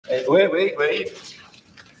Hey, wait.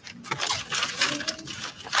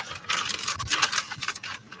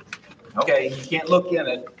 Okay, you can't look in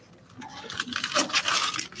it.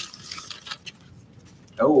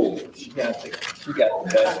 Oh, she got the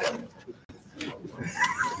best one.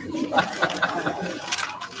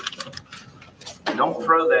 Don't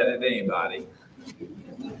throw that at anybody.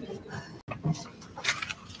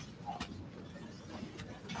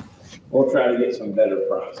 We'll try to get some better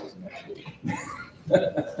prizes next week.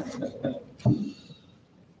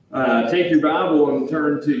 Take your Bible and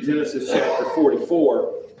turn to Genesis chapter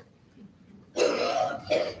 44.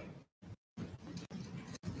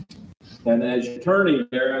 And as you're turning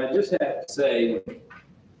there, I just have to say,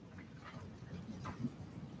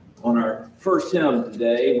 on our first hymn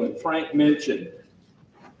today, when Frank mentioned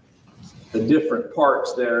the different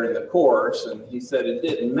parts there in the chorus, and he said it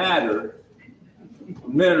didn't matter,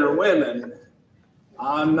 men or women,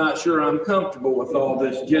 I'm not sure I'm comfortable with all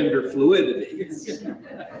this gender fluidity.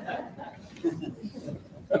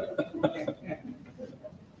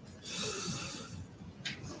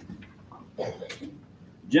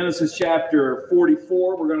 Genesis chapter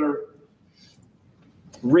 44, we're going to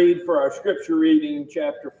read for our scripture reading,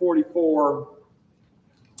 chapter 44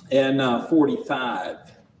 and 45.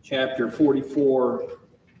 Chapter 44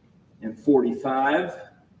 and 45.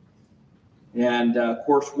 And, of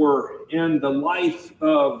course, we're in the life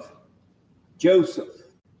of Joseph.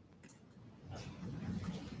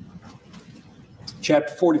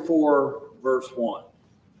 Chapter 44, verse 1.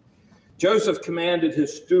 Joseph commanded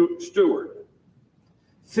his steward,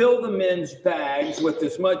 fill the men's bags with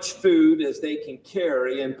as much food as they can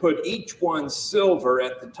carry and put each one's silver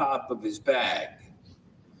at the top of his bag.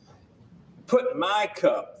 Put my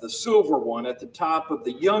cup, the silver one, at the top of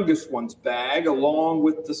the youngest one's bag, along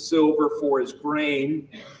with the silver for his grain.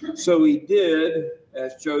 So he did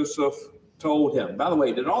as Joseph told him. By the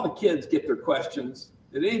way, did all the kids get their questions?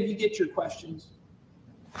 Did any of you get your questions?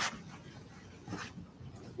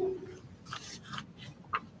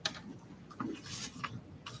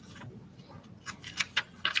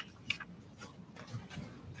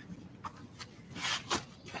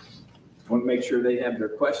 I want to make sure they have their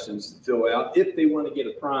questions to fill out if they want to get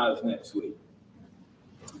a prize next week.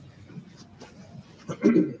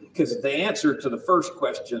 Because the answer to the first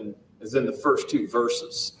question is in the first two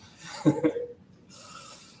verses.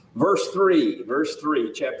 Verse 3,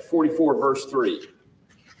 chapter 44, verse 3.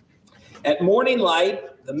 At morning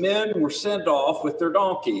light, the men were sent off with their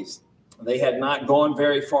donkeys. They had not gone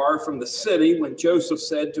very far from the city when Joseph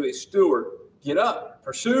said to his steward, get up,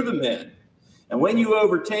 pursue the men. And when you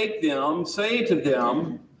overtake them, say to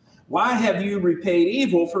them, why have you repaid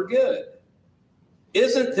evil for good?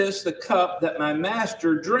 Isn't this the cup that my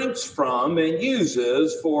master drinks from and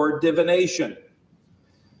uses for divination?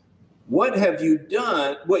 What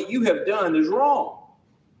you have done is wrong.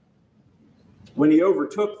 When he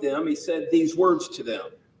overtook them, he said these words to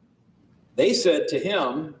them. They said to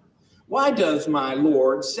him, why does my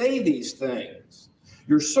Lord say these things?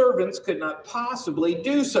 Your servants could not possibly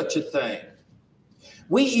do such a thing.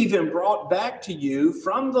 We even brought back to you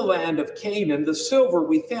from the land of Canaan the silver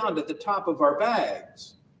we found at the top of our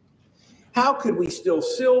bags. How could we steal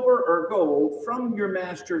silver or gold from your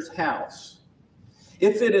master's house?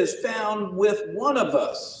 If it is found with one of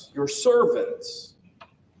us, your servants,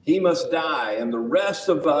 he must die, and the rest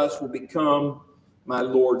of us will become my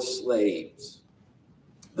Lord's slaves.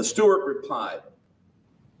 The steward replied,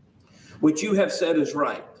 what you have said is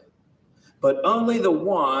right, but only the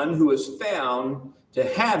one who is found to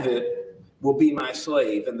have it will be my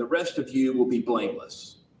slave, and the rest of you will be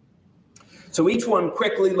blameless. So each one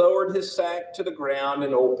quickly lowered his sack to the ground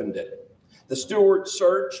and opened it. The steward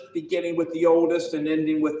searched, beginning with the oldest and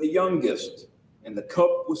ending with the youngest, and the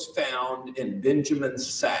cup was found in Benjamin's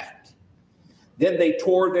sack. Then they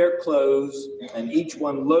tore their clothes, and each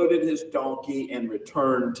one loaded his donkey and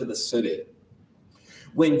returned to the city.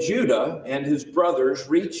 When Judah and his brothers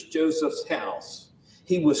reached Joseph's house,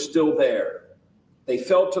 he was still there. They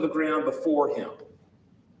fell to the ground before him.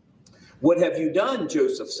 What have you done?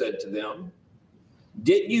 Joseph said to them.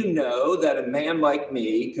 Didn't you know that a man like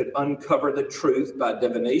me could uncover the truth by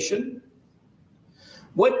divination?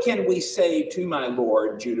 What can we say to my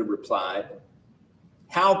Lord? Judah replied.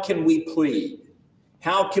 How can we plead?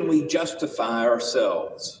 How can we justify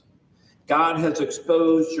ourselves? God has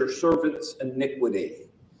exposed your servant's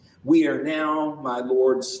iniquity. We are now my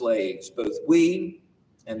Lord's slaves, both we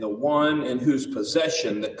and the one in whose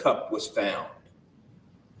possession the cup was found.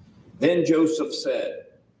 Then Joseph said,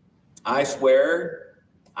 I swear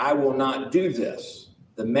I will not do this.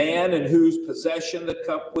 The man in whose possession the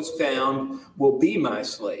cup was found will be my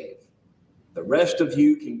slave. The rest of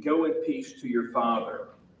you can go in peace to your father."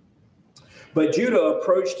 But Judah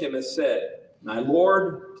approached him and said, "My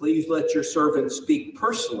lord, please let your servant speak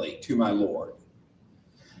personally to my lord.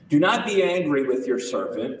 Do not be angry with your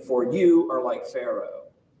servant, for you are like Pharaoh."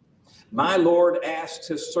 My lord asked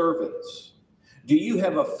his servants, "Do you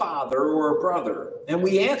have a father or a brother?" And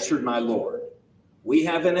we answered, "My lord, we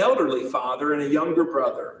have an elderly father and a younger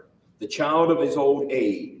brother, the child of his old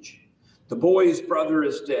age. The boy's brother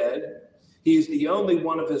is dead. He is the only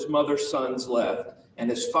one of his mother's sons left, and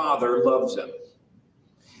his father loves him.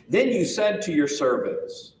 Then you said to your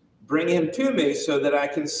servants, 'Bring him to me so that I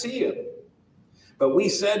can see him.' But we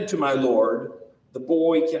said to my lord, 'The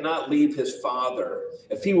boy cannot leave his father.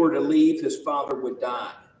 If he were to leave, his father would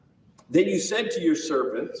die.' Then you said to your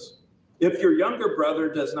servants, 'If your younger brother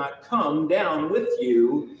does not come down with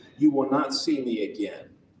you, you will not see me again.'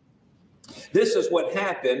 This is what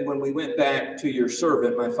happened when we went back to your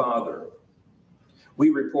servant, my father. We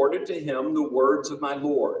reported to him the words of my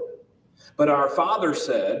lord. But our father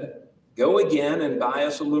said, 'Go again and buy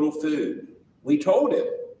us a little food.' We told him,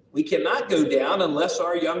 'We cannot go down unless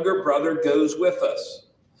our younger brother goes with us.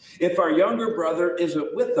 If our younger brother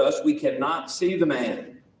isn't with us, we cannot see the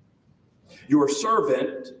man.' Your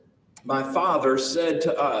servant, my father, said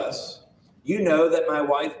to us, 'You know that my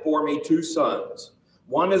wife bore me 2 sons.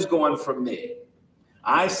 One is gone from me.'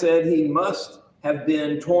 I said he must have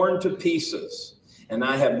been torn to pieces, and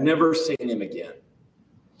I have never seen him again.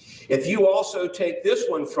 If you also take this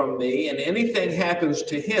one from me and anything happens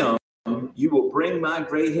to him, you will bring my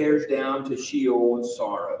gray hairs down to Sheol in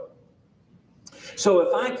sorrow. So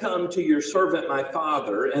if I come to your servant, my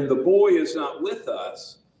father, and the boy is not with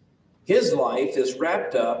us, his life is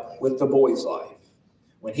wrapped up with the boy's life.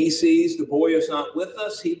 When he sees the boy is not with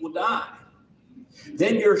us, he will die.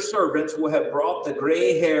 Then your servants will have brought the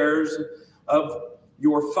gray hairs of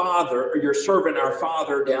your father, or your servant, our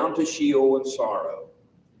father, down to Sheol in sorrow.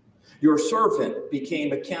 Your servant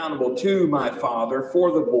became accountable to my father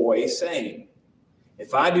for the boy, saying,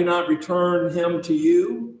 'If I do not return him to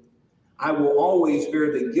you, I will always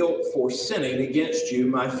bear the guilt for sinning against you,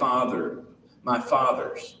 my father's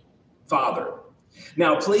father.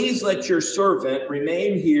 Now please let your servant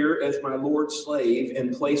remain here as my lord's slave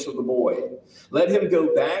in place of the boy. Let him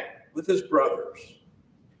go back with his brothers.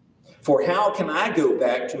 For how can I go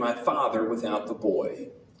back to my father without the boy?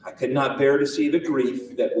 I could not bear to see the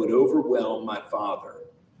grief that would overwhelm my father.'"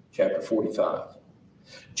 Chapter 45.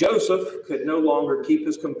 Joseph could no longer keep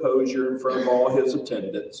his composure in front of all his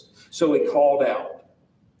attendants, so he called out,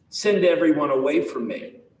 "Send everyone away from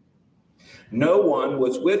me." No one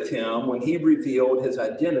was with him when he revealed his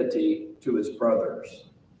identity to his brothers,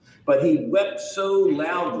 but he wept so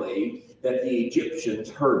loudly that the Egyptians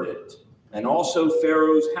heard it, and also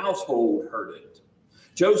Pharaoh's household heard it.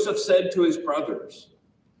 Joseph said to his brothers,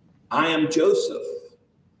 "I am Joseph.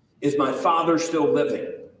 Is my father still living?"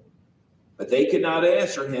 But they could not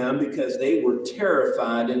answer him because they were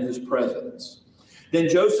terrified in his presence. Then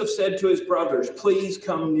Joseph said to his brothers, "Please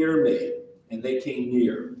come near me." And they came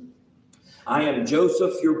near. "I am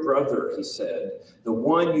Joseph, your brother," he said, "the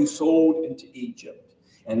one you sold into Egypt.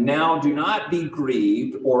 And now do not be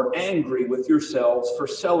grieved or angry with yourselves for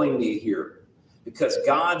selling me here, because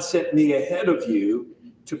God sent me ahead of you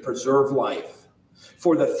to preserve life.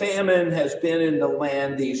 For the famine has been in the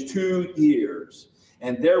land these 2 years,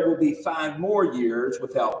 and there will be 5 more years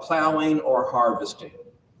without plowing or harvesting.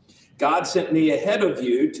 God sent me ahead of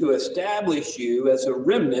you to establish you as a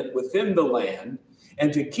remnant within the land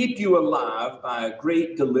and to keep you alive by a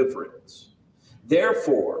great deliverance.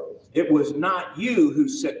 Therefore, it was not you who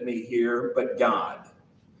sent me here, but God.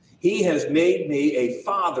 He has made me a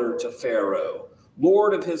father to Pharaoh,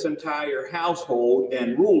 lord of his entire household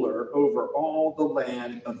and ruler over all the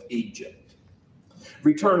land of Egypt.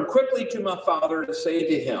 Return quickly to my father and say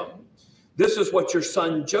to him, 'This is what your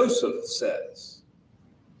son Joseph says.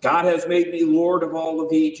 God has made me lord of all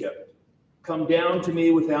of Egypt. Come down to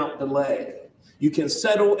me without delay. You can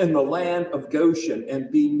settle in the land of Goshen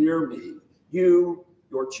and be near me, you,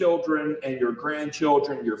 your children and your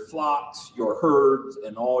grandchildren, your flocks, your herds,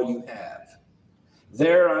 and all you have.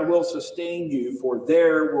 There I will sustain you, for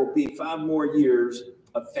there will be 5 more years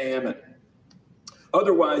of famine.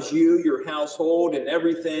 Otherwise you, your household, and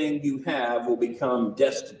everything you have will become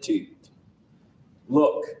destitute.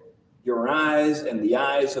 Look, your eyes and the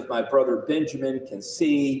eyes of my brother Benjamin can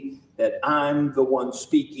see that I'm the one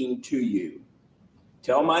speaking to you.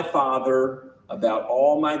 Tell my father about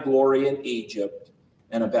all my glory in Egypt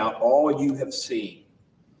and about all you have seen,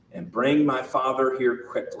 and bring my father here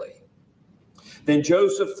quickly.' Then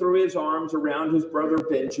Joseph threw his arms around his brother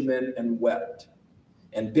Benjamin and wept.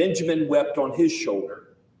 and Benjamin wept on his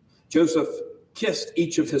shoulder. Joseph kissed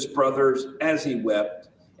each of his brothers as he wept,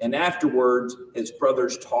 and afterwards his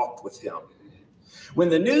brothers talked with him. When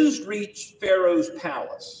the news reached Pharaoh's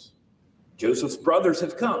palace, Joseph's brothers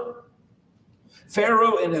have come.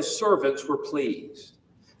 Pharaoh and his servants were pleased.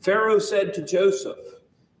 Pharaoh said to Joseph,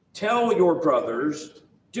 "Tell your brothers,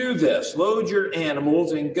 do this, load your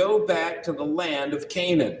animals and go back to the land of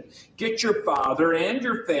Canaan. Get your father and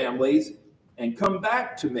your families and come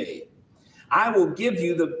back to me. I will give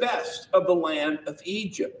you the best of the land of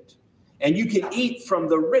Egypt, and you can eat from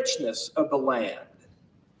the richness of the land."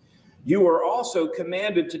 You are also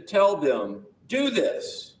commanded to tell them, "Do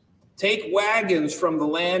this. Take wagons from the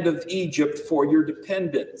land of Egypt for your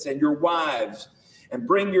dependents and your wives, and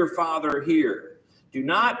bring your father here. Do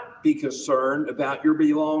not be concerned about your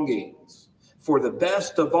belongings, for the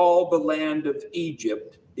best of all the land of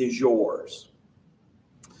Egypt is yours."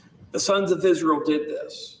 The sons of Israel did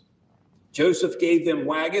this. Joseph gave them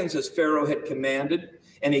wagons as Pharaoh had commanded,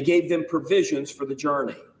 and he gave them provisions for the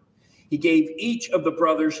journey. He gave each of the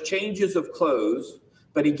brothers changes of clothes,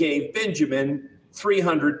 but he gave Benjamin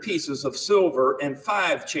 300 pieces of silver and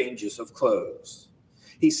 5 changes of clothes.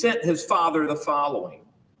 He sent his father the following: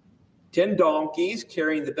 10 donkeys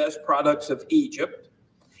carrying the best products of Egypt,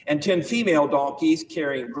 and 10 female donkeys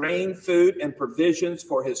carrying grain, food, and provisions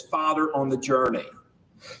for his father on the journey.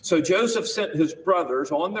 So Joseph sent his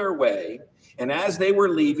brothers on their way, and as they were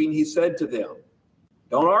leaving, he said to them,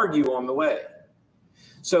 "Don't argue on the way."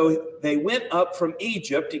 So they went up from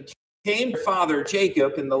Egypt and came to father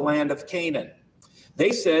Jacob in the land of Canaan.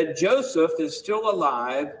 They said, "Joseph is still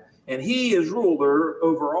alive, and he is ruler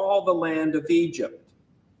over all the land of Egypt."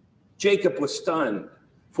 Jacob was stunned,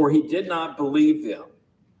 for he did not believe them.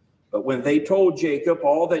 But when they told Jacob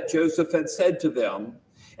all that Joseph had said to them,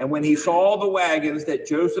 and when he saw the wagons that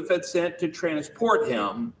Joseph had sent to transport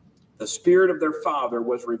him, the spirit of their father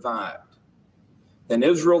was revived. Then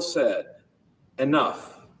Israel said,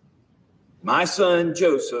 "Enough. My son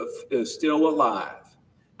Joseph is still alive.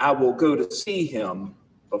 I will go to see him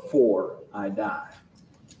before I die."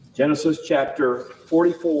 Genesis chapter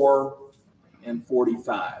 44 and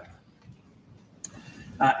 45.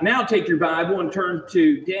 Now take your Bible and turn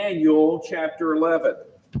to Daniel chapter 11.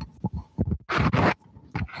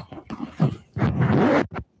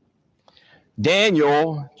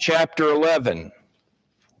 Daniel chapter 11.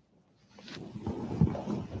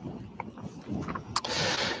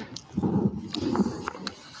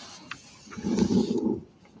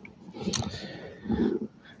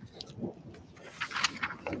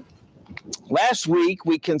 Last week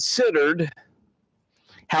we considered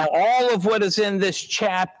how all of what is in this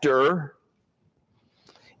chapter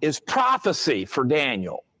is prophecy for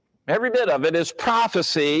Daniel. Every bit of it is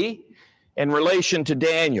prophecy in relation to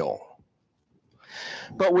Daniel.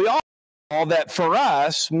 But we all know that for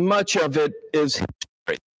us, much of it is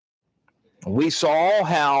history. We saw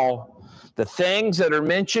how the things that are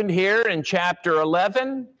mentioned here in chapter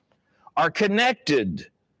 11 are connected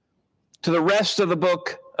to the rest of the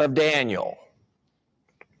book of Daniel.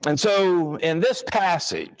 And so in this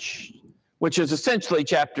passage, which is essentially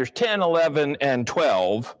chapters 10, 11, and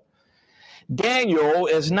 12, Daniel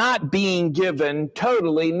is not being given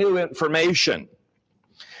totally new information.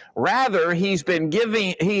 Rather, he is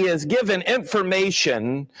given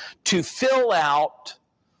information to fill out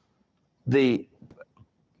the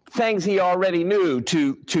things he already knew,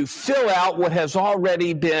 to fill out what has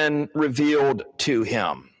already been revealed to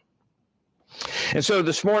him. And so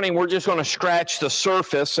this morning, we're just going to scratch the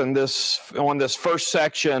surface on this first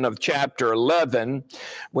section of chapter 11,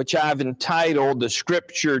 which I've entitled the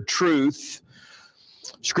Scripture of Truth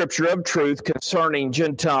Concerning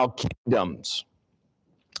Gentile Kingdoms.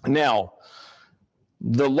 Now,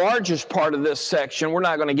 the largest part of this section, we're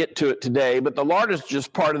not going to get to it today, but the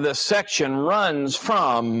largest part of this section runs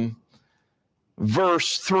from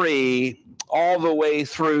verse 3 all the way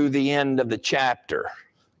through the end of the chapter.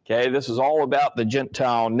 Okay, this is all about the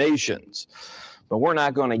Gentile nations, but we're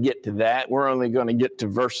not going to get to that. We're only going to get to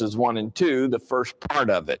verses 1 and 2, the first part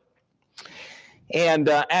of it. And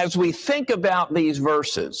as we think about these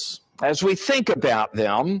verses, as we think about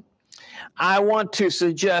them, I want to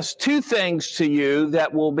suggest 2 things to you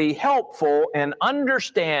that will be helpful in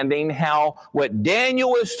understanding how what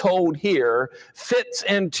Daniel is told here fits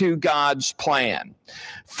into God's plan.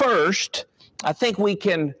 First, I think we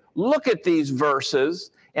can look at these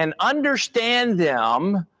verses and understand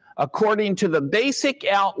them according to the basic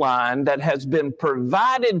outline that has been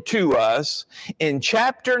provided to us in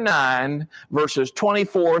chapter 9, verses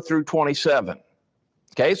 24 through 27.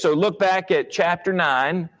 Okay, so look back at chapter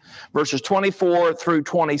 9, verses 24 through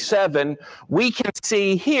 27. We can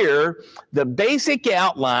see here the basic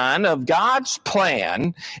outline of God's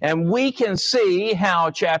plan, and we can see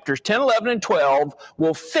how chapters 10, 11, and 12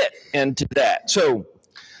 will fit into that. So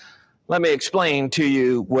let me explain to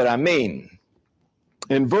you what I mean.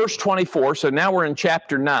 In verse 24, so now we're in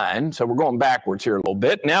chapter 9, so we're going backwards here a little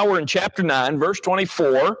bit. Now we're in chapter 9, verse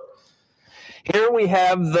 24. Here we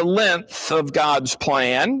have the length of God's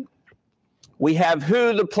plan. We have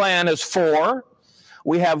who the plan is for.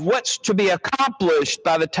 We have what's to be accomplished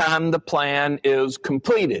by the time the plan is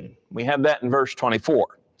completed. We have that in verse 24.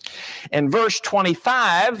 In verse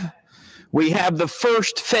 25, we have the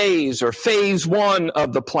first phase, or phase 1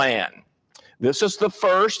 of the plan. This is the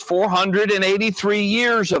first 483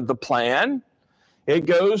 years of the plan. It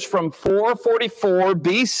goes from 444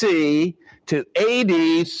 BC to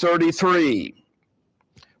AD 33.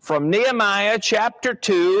 From Nehemiah chapter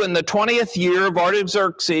 2 in the 20th year of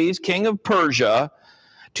Artaxerxes, king of Persia,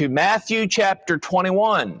 to Matthew chapter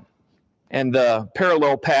 21 and the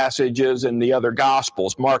parallel passages in the other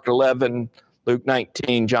Gospels, Mark 11, Luke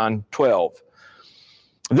 19, John 12.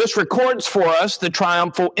 This records for us the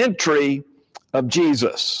triumphal entry of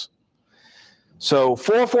Jesus. So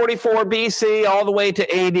 444 BC all the way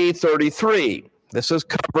to AD 33. This is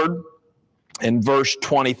covered in verse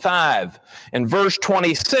 25. In verse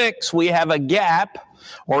 26, we have a gap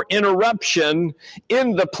or interruption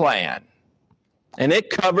in the plan. And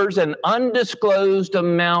it covers an undisclosed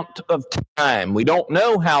amount of time. We don't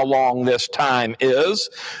know how long this time is,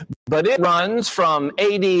 but it runs from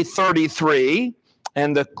AD 33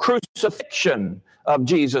 and the crucifixion of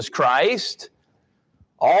Jesus Christ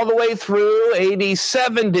all the way through AD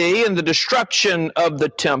 70 and the destruction of the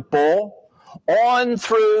temple, on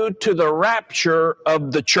through to the rapture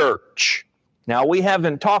of the church. Now, we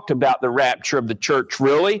haven't talked about the rapture of the church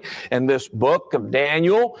really in this book of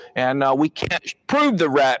Daniel, and we can't prove the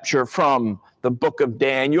rapture from the book of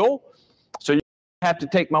Daniel. So you have to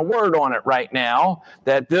take my word on it right now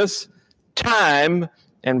that this time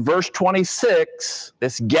in verse 26,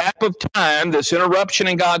 this gap of time, this interruption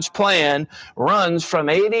in God's plan, runs from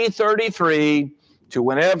AD 33 to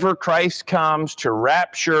whenever Christ comes to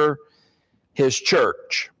rapture his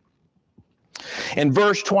church. In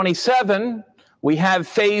verse 27, we have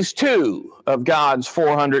phase 2 of God's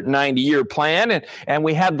 490-year plan, and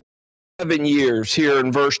we have 7 years here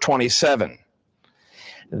in verse 27.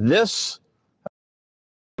 This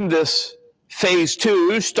phase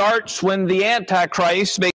 2 starts when the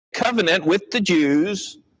Antichrist makes a covenant with the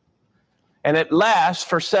Jews, and it lasts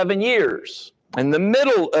for 7 years. In the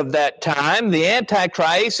middle of that time, the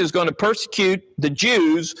Antichrist is going to persecute the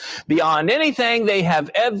Jews beyond anything they have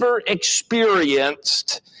ever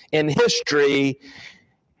experienced in history,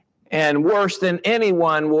 and worse than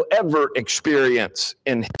anyone will ever experience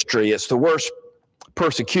in history. It's the worst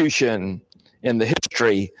persecution in the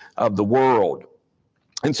history of the world.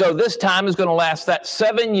 And so this time is going to last that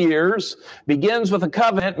 7 years, begins with a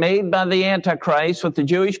covenant made by the Antichrist with the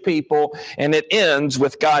Jewish people, and it ends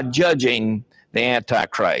with God judging the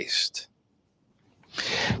Antichrist.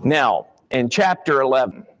 Now, in chapter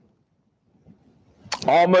 11,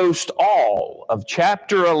 almost all of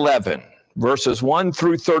chapter 11, verses 1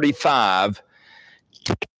 through 35,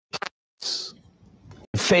 takes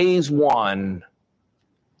phase 1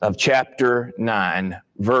 of chapter 9,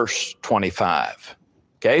 verse 25.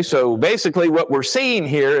 Okay, so basically what we're seeing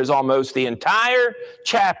here is almost the entire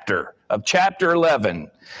chapter of chapter 11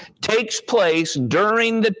 takes place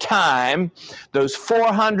during the time, those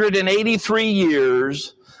 483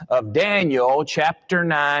 years of Daniel chapter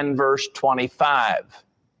 9, verse 25.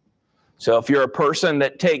 So if you're a person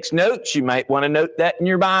that takes notes, you might want to note that in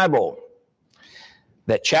your Bible.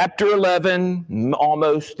 That chapter 11,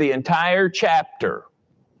 almost the entire chapter,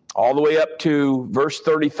 all the way up to verse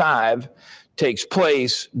 35, takes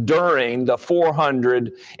place during the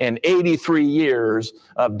 483 years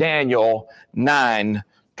of Daniel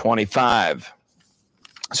 9:25.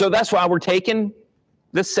 So that's why we're taking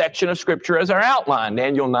this section of Scripture as our outline.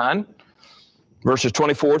 Daniel 9, verses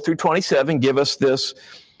 24 through 27 give us this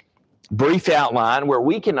brief outline where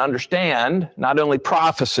we can understand not only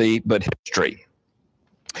prophecy, but history.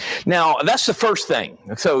 Now, that's the first thing.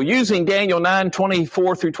 So using Daniel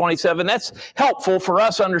 9:24 through 27, that's helpful for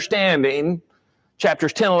us understanding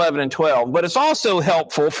chapters 10, 11, and 12. But it's also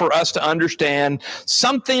helpful for us to understand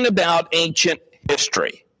something about ancient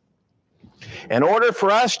history. In order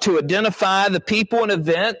for us to identify the people and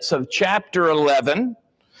events of chapter 11,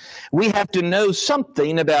 we have to know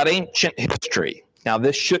something about ancient history. Now,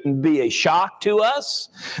 this shouldn't be a shock to us.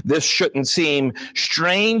 This shouldn't seem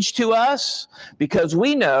strange to us, because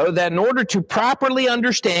we know that in order to properly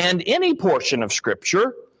understand any portion of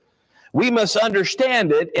Scripture, we must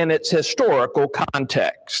understand it in its historical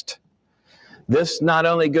context. This not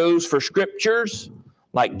only goes for Scriptures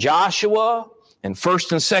like Joshua and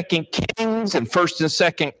 1st and 2nd Kings and 1st and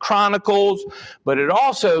 2nd Chronicles, but it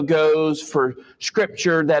also goes for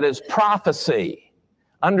Scripture that is prophecy,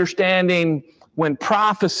 understanding when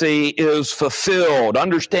prophecy is fulfilled,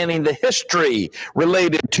 understanding the history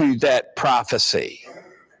related to that prophecy.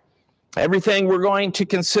 Everything we're going to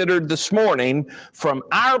consider this morning from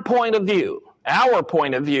our point of view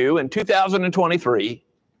in 2023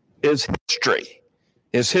 is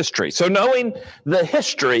history. So knowing the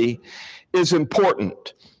history is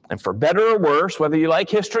important. And for better or worse, whether you like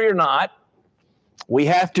history or not, we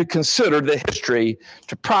have to consider the history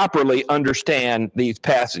to properly understand these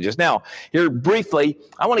passages. Now, here briefly,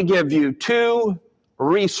 I want to give you two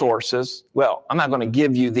resources. Well, I'm not going to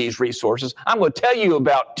give you these resources. I'm going to tell you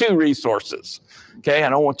about two resources. Okay? I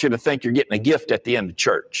don't want you to think you're getting a gift at the end of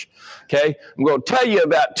church. Okay? I'm going to tell you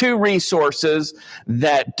about two resources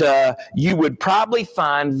that you would probably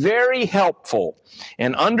find very helpful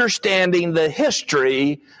in understanding the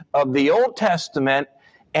history of the Old Testament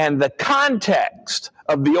and the context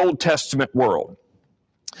of the Old Testament world.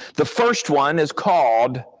 The first one is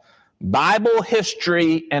called Bible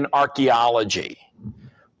History and Archaeology.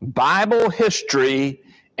 Bible History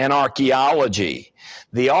and Archaeology.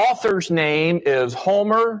 The author's name is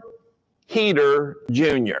Homer Heater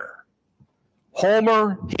Jr.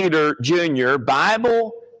 Homer Heater Jr.,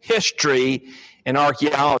 Bible History and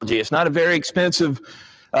Archaeology. It's not a very expensive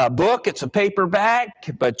book. It's a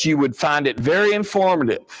paperback, but you would find it very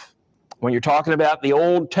informative when you're talking about the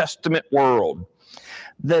Old Testament world.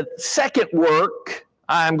 The second work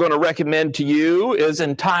I'm going to recommend to you is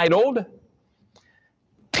entitled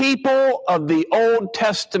People of the Old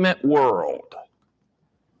Testament World.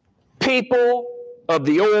 People of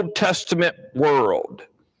the Old Testament World.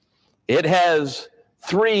 It has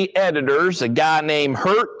three editors, a guy named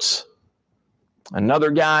Hertz, another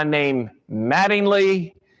guy named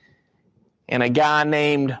Mattingly, and a guy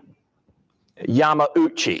named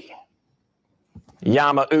Yamauchi.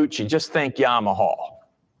 Yamauchi, just think Yamaha,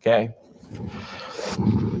 okay?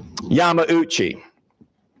 Yamauchi.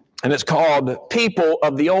 And it's called People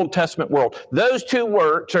of the Old Testament World. Those two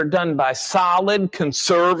works are done by solid,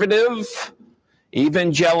 conservative,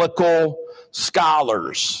 evangelical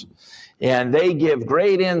scholars. And they give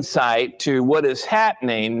great insight to what is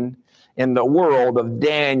happening in the world of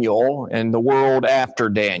Daniel and the world after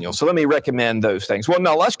Daniel. So let me recommend those things. Well,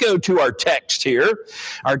 now let's go to our text here.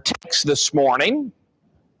 Our text this morning.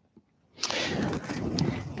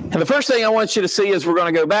 And the first thing I want you to see is we're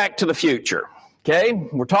going to go back to the future. Okay?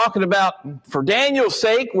 We're talking about, for Daniel's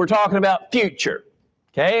sake, we're talking about future.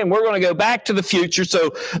 Okay? And we're going to go back to the future.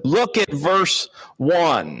 So look at verse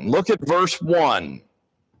 1. Look at verse 1.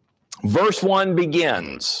 Verse 1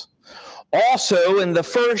 begins. Also in the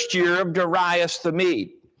first year of Darius the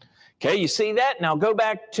Mede. Okay, you see that? Now go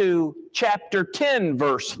back to chapter 10,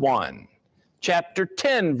 verse 1. Chapter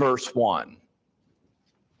 10, verse 1.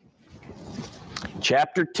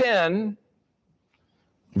 Chapter 10,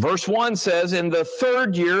 verse 1 says, in the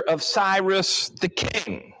third year of Cyrus the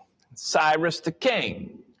king. Cyrus the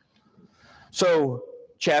king. So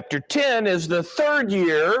chapter 10 is the third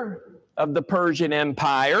year of the Persian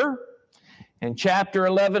Empire. In chapter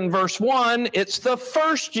 11, verse 1, it's the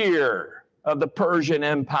first year of the Persian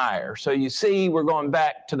Empire. So you see, we're going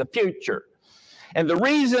back to the future. And the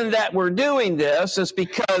reason that we're doing this is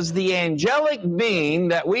because the angelic being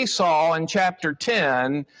that we saw in chapter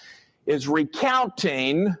 10 is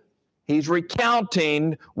recounting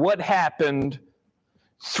what happened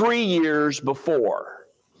 3 years before.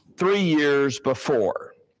 3 years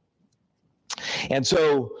before. And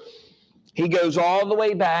so he goes all the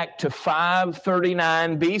way back to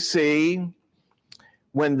 539 BC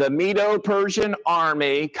when the Medo-Persian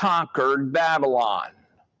army conquered Babylon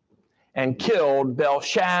and killed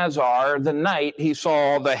Belshazzar the night he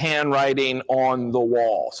saw the handwriting on the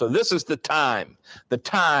wall. So this is the time. The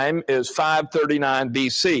time is 539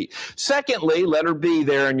 BC. Secondly, letter B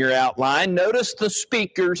there in your outline, notice the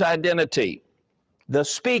speaker's identity. The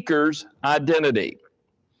speaker's identity.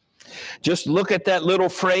 Just look at that little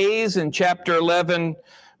phrase in chapter 11,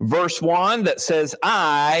 verse 1 that says,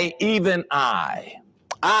 I, even I.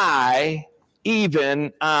 I,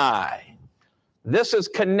 even I. This is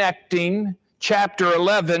connecting chapter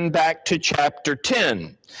 11 back to chapter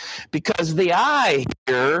 10. Because the I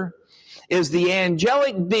here is the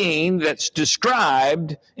angelic being that's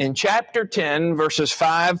described in chapter 10, verses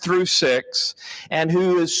 5 through 6, and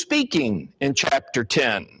who is speaking in chapter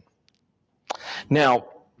 10. Now,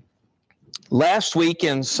 last week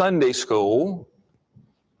in Sunday school,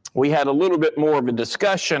 we had a little bit more of a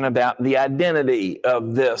discussion about the identity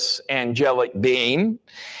of this angelic being,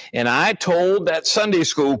 and I told that Sunday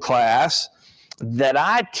school class that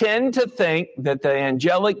I tend to think that the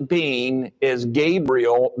angelic being is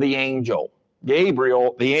Gabriel the angel.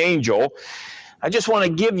 Gabriel the angel. I just want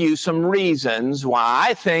to give you some reasons why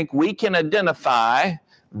I think we can identify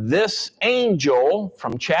this angel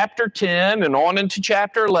from chapter 10 and on into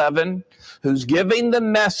chapter 11, who's giving the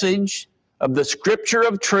message of the scripture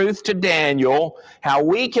of truth to Daniel, how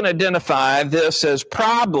we can identify this as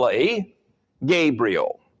probably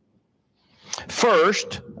Gabriel.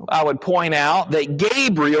 First, I would point out that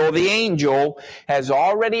Gabriel, the angel, has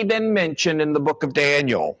already been mentioned in the book of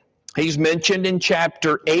Daniel. He's mentioned in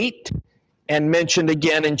chapter 8 and mentioned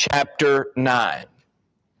again in chapter 9.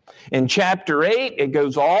 In chapter 8, it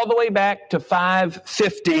goes all the way back to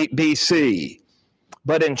 550 BC.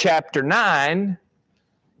 But in chapter 9,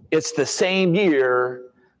 it's the same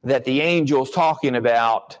year that the angel's talking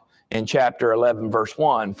about in chapter 11, verse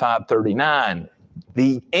 1, 539.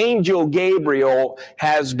 The angel Gabriel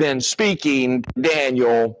has been speaking to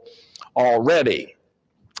Daniel already.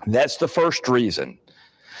 That's the first reason.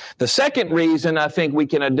 The second reason I think we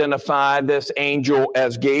can identify this angel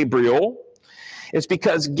as Gabriel is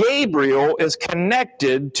because Gabriel is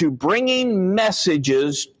connected to bringing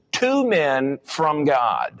messages to men from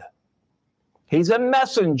God. He's a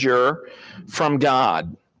messenger from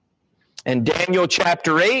God. In Daniel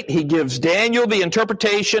chapter 8, he gives Daniel the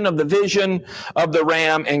interpretation of the vision of the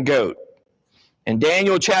ram and goat. In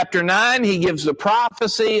Daniel chapter 9, he gives the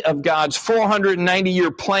prophecy of God's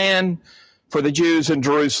 490-year plan for the Jews in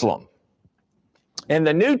Jerusalem. In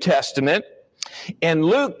the New Testament, in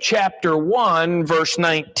Luke chapter 1, verse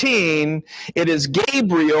 19, it is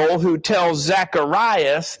Gabriel who tells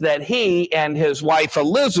Zacharias that he and his wife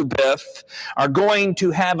Elizabeth are going to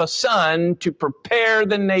have a son to prepare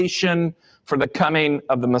the nation for the coming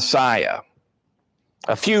of the Messiah.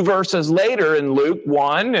 A few verses later in Luke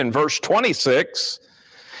 1 and verse 26,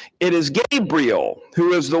 it is Gabriel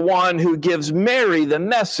who is the one who gives Mary the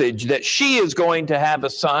message that she is going to have a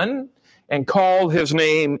son and call his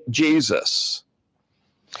name Jesus.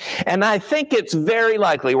 And I think it's very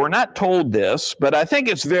likely, we're not told this, but I think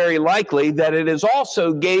it's very likely that it is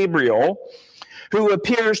also Gabriel who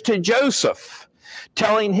appears to Joseph,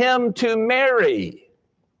 telling him to marry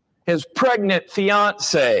his pregnant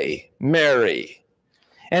fiancée, Mary.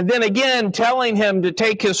 And then again, telling him to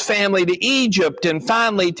take his family to Egypt, and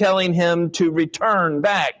finally telling him to return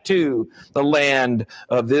back to the land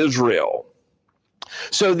of Israel.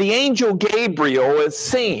 So the angel Gabriel is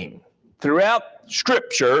seen throughout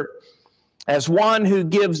Scripture as one who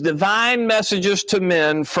gives divine messages to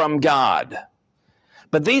men from God.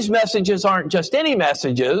 But these messages aren't just any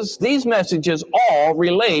messages. These messages all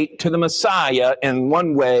relate to the Messiah in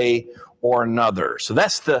one way or another. So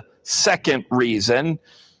that's the second reason.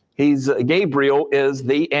 Gabriel is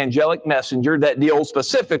the angelic messenger that deals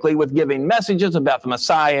specifically with giving messages about the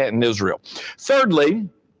Messiah in Israel. Thirdly,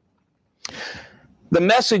 the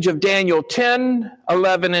message of Daniel 10,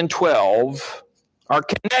 11, and 12 are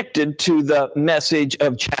connected to the message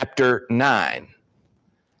of chapter 9.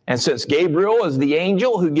 And since Gabriel is the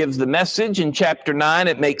angel who gives the message in chapter 9,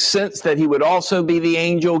 it makes sense that he would also be the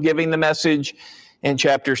angel giving the message in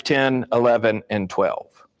chapters 10, 11, and 12.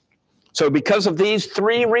 So because of these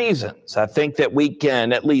three reasons, I think that we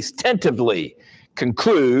can at least tentatively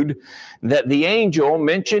conclude that the angel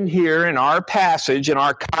mentioned here in our passage, in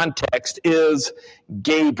our context, is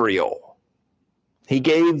Gabriel. He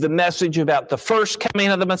gave the message about the first coming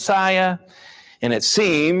of the Messiah, and it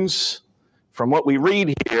seems, from what we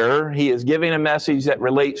read here, he is giving a message that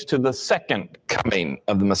relates to the second coming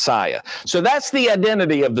of the Messiah. So that's the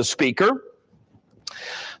identity of the speaker.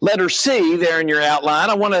 Letter C there in your outline,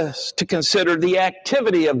 I want us to consider the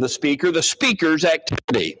activity of the speaker, the speaker's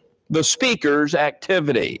activity. The speaker's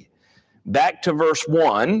activity. Back to verse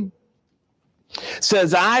 1,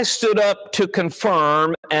 says, I stood up to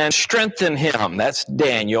confirm and strengthen him. That's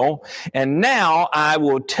Daniel. And now I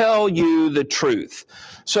will tell you the truth.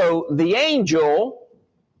 So the angel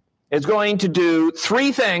is going to do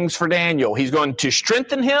three things for Daniel. He's going to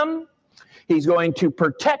strengthen him, he's going to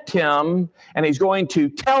protect him, and he's going to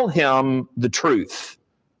tell him the truth.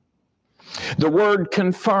 The word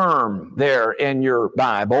confirm there in your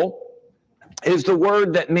Bible is the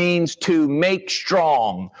word that means to make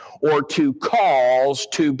strong or to cause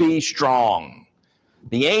to be strong.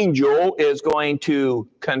 The angel is going to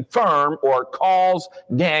confirm or cause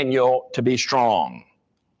Daniel to be strong.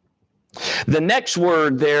 The next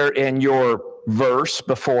word there in your verse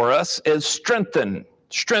before us is strengthen.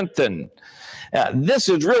 Strengthen. This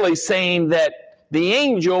is really saying that the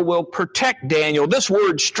angel will protect Daniel. This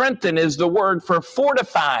word strengthen is the word for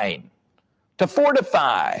fortifying. To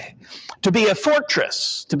fortify, to be a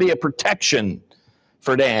fortress, to be a protection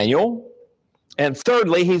for Daniel. And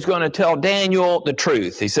thirdly, he's going to tell Daniel the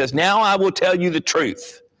truth. He says, now I will tell you the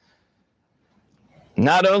truth.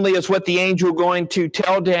 Not only is what the angel going to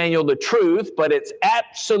tell Daniel the truth, but it's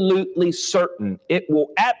absolutely certain. It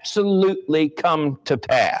will absolutely come to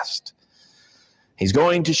pass. He's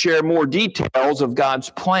going to share more details of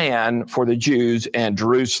God's plan for the Jews and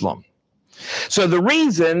Jerusalem. So the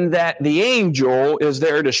reason that the angel is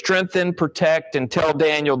there to strengthen, protect, and tell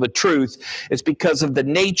Daniel the truth is because of the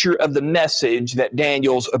nature of the message that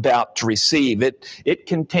Daniel's about to receive. It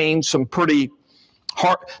contains some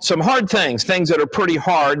hard things that are pretty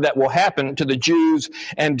hard that will happen to the Jews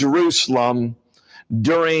and Jerusalem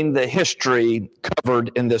during the history covered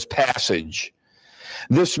in this passage.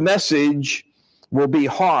 This message will be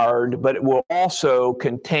hard, but it will also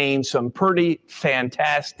contain some pretty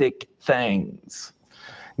fantastic things.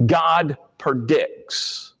 God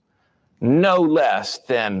predicts no less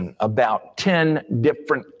than about 10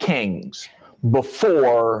 different kings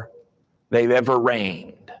before they've ever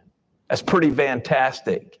reigned. That's pretty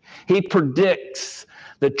fantastic. He predicts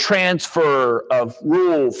the transfer of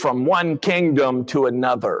rule from one kingdom to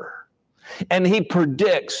another. And he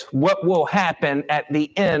predicts what will happen at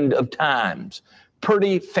the end of times.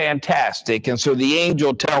 Pretty fantastic. And so the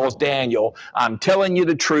angel tells Daniel, I'm telling you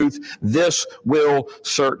the truth. This will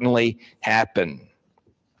certainly happen.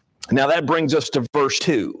 Now that brings us to verse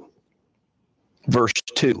 2. Verse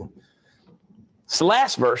 2. It's the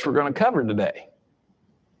last verse we're going to cover today.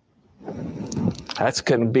 That's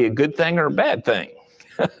going to be a good thing or a bad thing.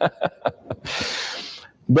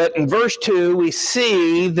 But in verse 2, we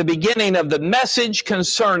see the beginning of the message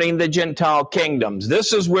concerning the Gentile kingdoms.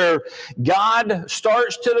 This is where God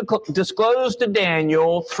starts to disclose to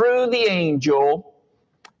Daniel through the angel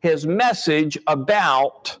his message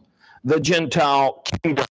about the Gentile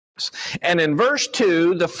kingdoms. And in verse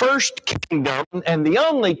 2, the first kingdom and the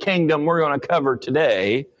only kingdom we're going to cover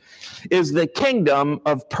today is the kingdom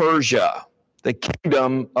of Persia. The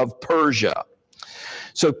kingdom of Persia.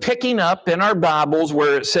 So picking up in our Bibles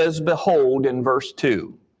where it says, behold, in verse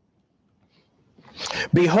 2.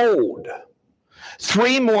 Behold,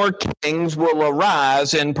 3 more kings will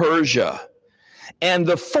arise in Persia, and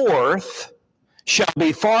the 4th shall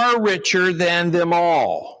be far richer than them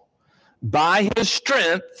all. By his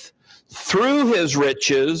strength, through his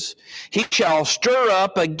riches, he shall stir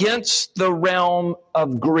up against the realm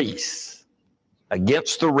of Greece.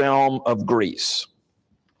 Against the realm of Greece.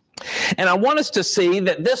 And I want us to see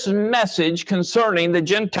that this message concerning the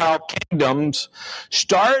Gentile kingdoms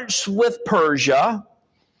starts with Persia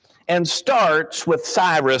and starts with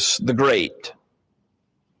Cyrus the Great.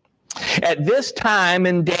 At this time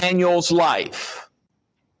in Daniel's life,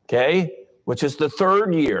 which is the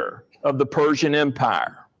 3rd year of the Persian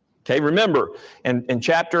Empire. Remember, in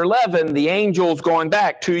chapter 11, the angel's going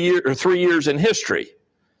back 2 years or 3 years in history.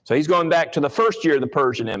 So he's going back to the 1st year of the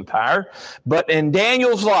Persian Empire. But in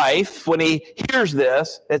Daniel's life, when he hears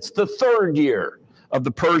this, it's the 3rd year of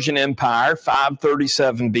the Persian Empire,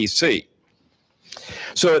 537 BC.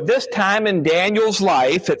 So at this time in Daniel's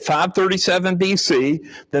life, at 537 BC,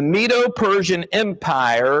 the Medo-Persian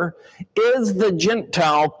Empire is the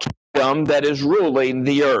Gentile kingdom that is ruling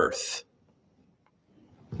the earth.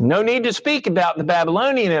 No need to speak about the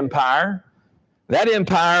Babylonian Empire. That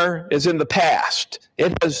empire is in the past.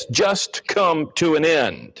 It has just come to an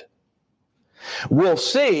end. We'll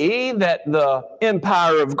see that the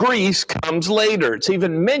empire of Greece comes later. It's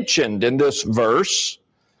even mentioned in this verse.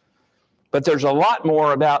 But there's a lot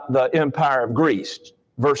more about the empire of Greece.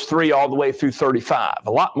 Verse 3 all the way through 35.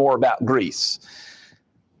 A lot more about Greece.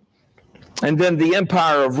 And then the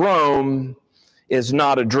empire of Rome is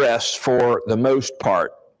not addressed for the most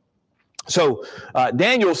part. So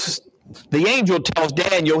the angel tells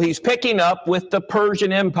Daniel he's picking up with the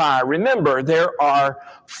Persian Empire. Remember, there are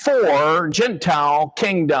 4 Gentile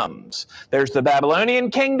kingdoms. There's the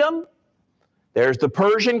Babylonian kingdom, there's the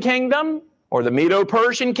Persian kingdom, or the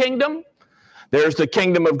Medo-Persian kingdom, there's the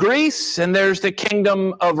kingdom of Greece, and there's the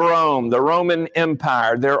kingdom of Rome, the Roman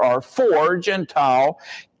Empire. There are 4 Gentile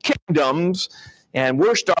kingdoms, and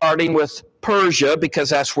we're starting with Persia because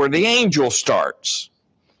that's where the angel starts.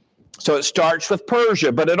 So it starts with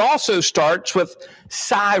Persia, but it also starts with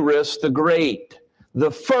Cyrus the Great, the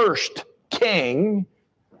first king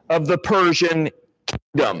of the Persian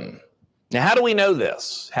kingdom. Now, how do we know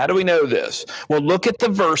this? How do we know this? Well, look at the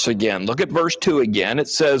verse again. Look at verse 2 again. It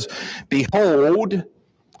says, behold,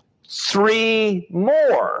 3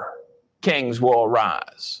 more kings will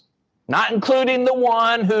arise, not including the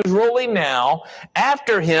one who's ruling now.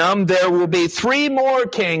 After him, there will be 3 more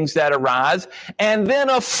kings that arise, and then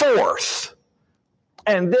a fourth,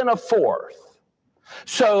 and then a fourth.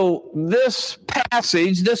 So this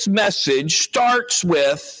passage, this message starts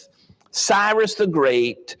with Cyrus the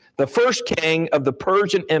Great, the first king of the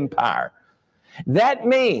Persian Empire. That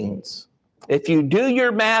means, if you do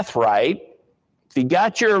your math right, if you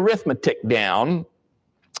got your arithmetic down,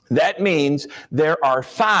 that means there are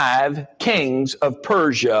 5 kings of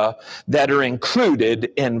Persia that are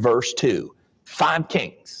included in verse 2. 5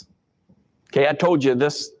 kings. Okay, I told you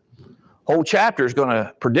this whole chapter is going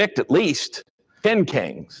to predict at least 10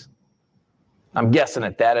 kings. I'm guessing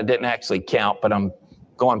at that. I didn't actually count, but I'm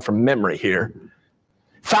going from memory here.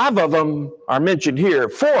 5 of them are mentioned here.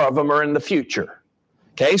 4 of them are in the future.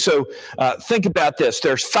 Okay, so think about this.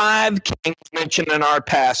 There's 5 kings mentioned in our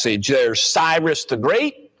passage. There's Cyrus the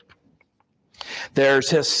Great. There's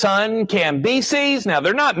his son Cambyses. Now,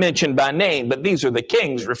 they're not mentioned by name, but these are the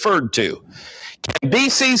kings referred to.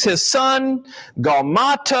 Cambyses, his son,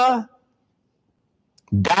 Galmata,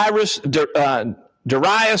 Darius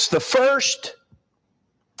the First,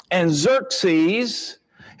 and Xerxes,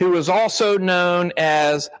 who is also known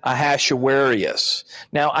as Ahasuerus.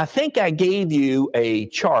 Now, I think I gave you a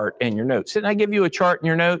chart in your notes. Didn't I give you a chart in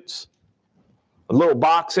your notes? A little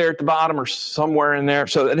box there at the bottom or somewhere in there.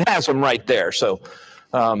 So it has them right there. So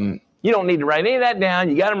you don't need to write any of that down.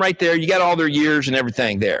 You got them right there. You got all their years and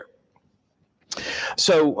everything there.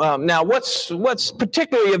 So now what's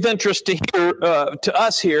particularly of interest to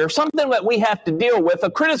us here, something that we have to deal with, a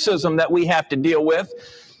criticism that we have to deal with,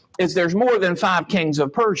 is there's more than 5 kings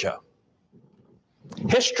of Persia.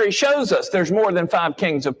 History shows us there's more than 5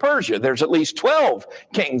 kings of Persia. There's at least 12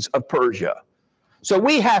 kings of Persia. So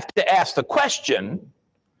we have to ask the question,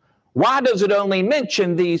 why does it only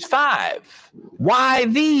mention these 5? Why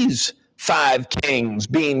these 5 kings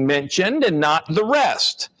being mentioned and not the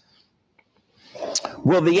rest?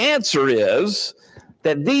 Well, the answer is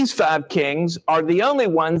that these 5 kings are the only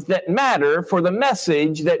ones that matter for the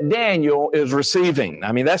message that Daniel is receiving.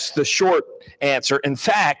 I mean, that's the short answer. In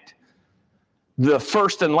fact, the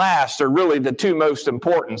first and last are really the 2 most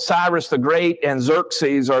important. Cyrus the Great and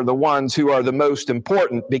Xerxes are the ones who are the most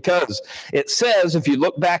important, because it says, if you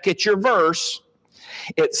look back at your verse,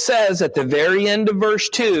 it says at the very end of verse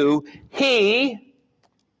 2,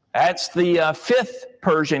 that's the 5th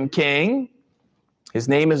Persian king. His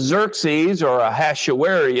name is Xerxes or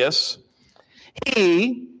Ahasuerus.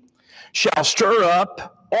 He shall stir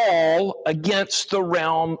up all against the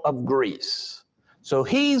realm of Greece. So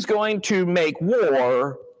he's going to make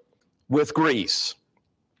war with Greece.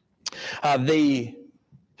 The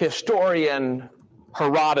historian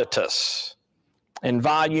Herodotus, in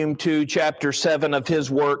volume 2, chapter 7 of his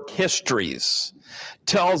work, Histories,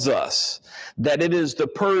 tells us that it is the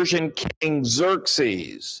Persian king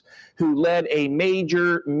Xerxes who led a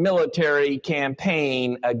major military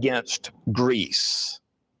campaign against Greece.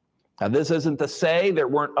 Now, this isn't to say there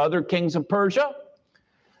weren't other kings of Persia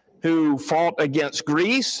who fought against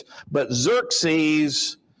Greece, but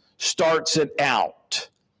Xerxes starts it out.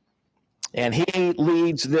 And he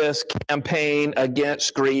leads this campaign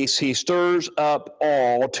against Greece. He stirs up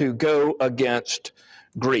all to go against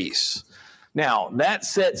Greece. Now, that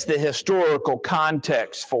sets the historical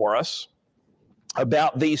context for us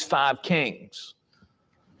about these 5 kings.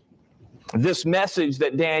 This message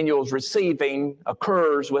that Daniel's receiving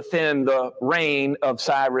occurs within the reign of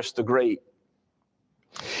Cyrus the Great.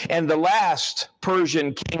 And the last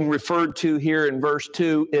Persian king referred to here in verse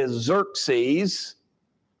 2 is Xerxes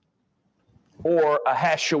or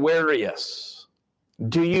Ahasuerus.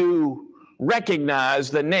 Do you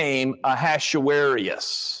recognize the name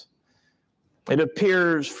Ahasuerus? It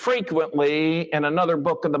appears frequently in another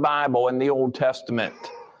book of the Bible in the Old Testament,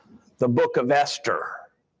 the book of Esther.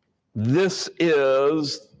 This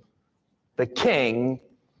is the king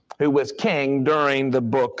who was king during the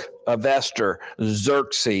book of Esther,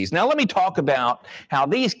 Xerxes. Now let me talk about how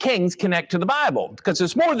these kings connect to the Bible, because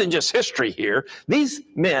it's more than just history here. These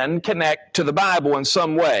men connect to the Bible in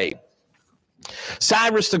some way.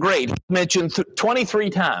 Cyrus the Great, mentioned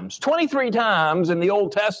 23 times. 23 times in the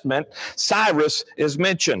Old Testament, Cyrus is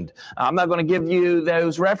mentioned. I'm not going to give you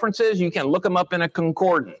those references. You can look them up in a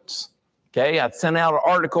concordance. Okay, I sent out an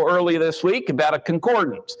article earlier this week about a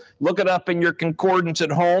concordance. Look it up in your concordance at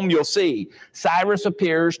home. You'll see Cyrus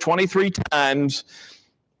appears 23 times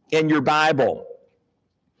in your Bible.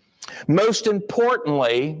 Most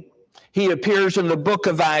importantly, he appears in the book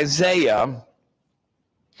of Isaiah,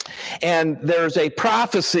 and there's a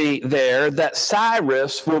prophecy there that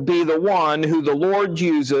Cyrus will be the one who the Lord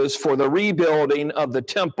uses for the rebuilding of the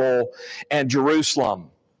temple and Jerusalem.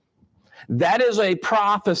 That is a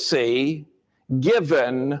prophecy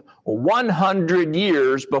given 100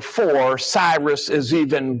 years before Cyrus is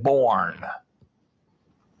even born.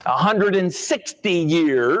 160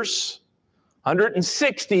 years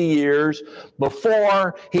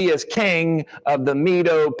before he is king of the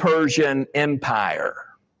Medo-Persian Empire.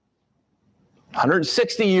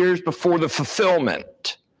 160 years before the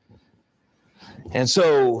fulfillment. And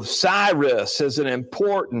so Cyrus is an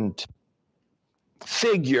important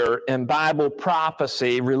figure in Bible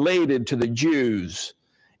prophecy related to the Jews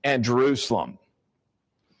and Jerusalem.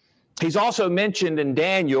 He's also mentioned in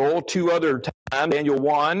Daniel two other times, Daniel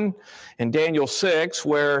 1 and Daniel 6,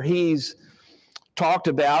 where he's talked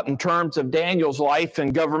about in terms of Daniel's life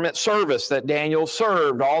and government service, that Daniel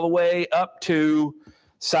served all the way up to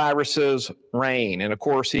Cyrus's reign. And of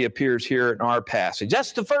course, he appears here in our passage.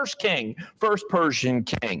 That's the first king, first Persian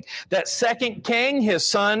king. That second king, his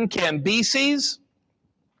son Cambyses,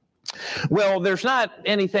 well, there's not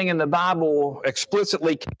anything in the Bible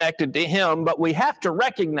explicitly connected to him, but we have to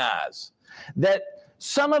recognize that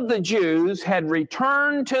some of the Jews had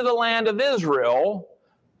returned to the land of Israel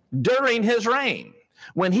during his reign.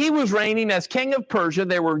 When he was reigning as king of Persia,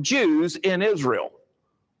 there were Jews in Israel.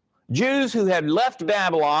 Jews who had left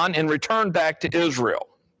Babylon and returned back to Israel.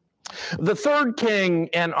 The third king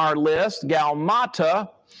in our list, Galmata,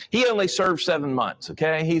 he only served 7 months,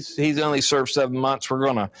 okay? He's only served 7 months.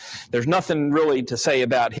 There's nothing really to say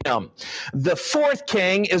about him. The fourth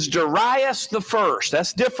king is Darius the First.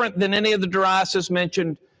 That's different than any of the Dariuses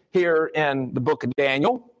mentioned here in the book of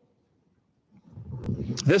Daniel.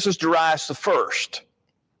 This is Darius the First.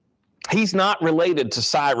 He's not related to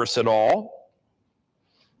Cyrus at all.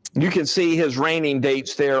 You can see his reigning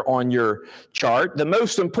dates there on your chart. The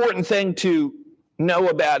most important thing to know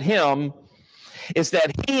about him is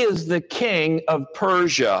that he is the king of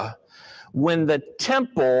Persia when the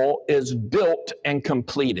temple is built and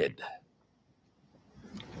completed.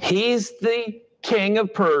 He's the king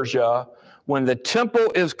of Persia when the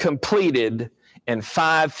temple is completed in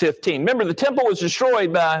 515. Remember, the temple was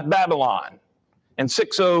destroyed by Babylon in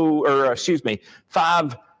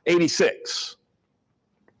 586.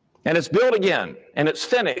 And it's built again, and it's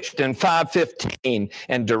finished in 515.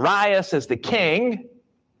 And Darius is the king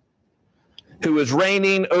who is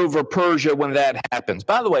reigning over Persia when that happens.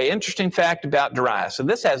 By the way, interesting fact about Darius. So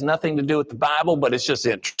this has nothing to do with the Bible, but it's just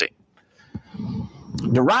interesting.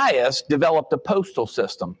 Darius developed a postal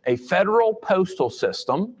system, a federal postal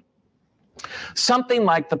system, something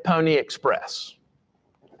like the Pony Express.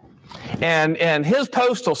 And his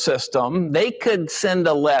postal system, they could send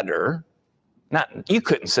a letter. You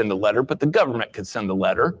couldn't send a letter, but the government could send a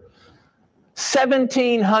letter.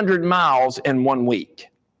 1,700 miles in 1 week.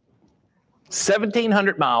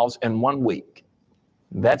 1,700 miles in 1 week.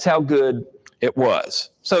 That's how good it was.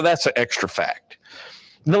 So that's an extra fact.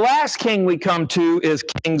 The last king we come to is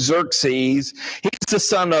King Xerxes. He's the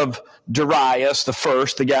son of Darius the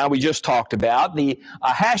First, the guy we just talked about, the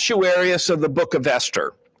Ahasuerus of the book of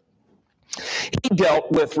Esther. He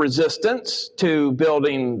dealt with resistance to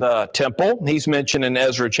building the temple. He's mentioned in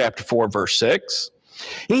Ezra chapter 4, verse 6.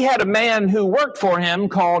 He had a man who worked for him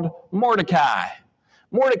called Mordecai.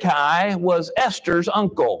 Mordecai was Esther's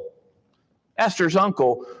uncle. Esther's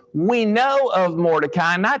uncle. We know of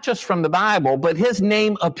Mordecai not just from the Bible, but his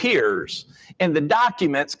name appears in the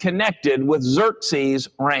documents connected with Xerxes'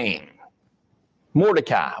 reign.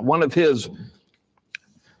 Mordecai, one of his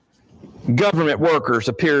government workers,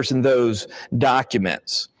 appears in those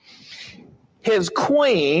documents. His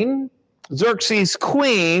queen, Xerxes'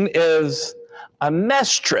 queen, is a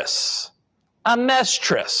mistress. A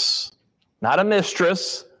mistress. Not a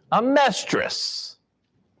mistress, a mistress.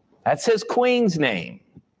 That's his queen's name.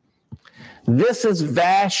 This is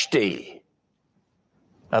Vashti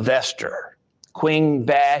of Esther. Queen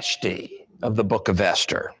Vashti of the book of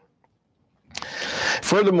Esther.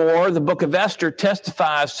 Furthermore, the book of Esther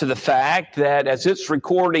testifies to the fact that as it's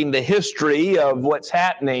recording the history of what's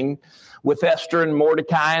happening with Esther and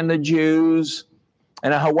Mordecai and the Jews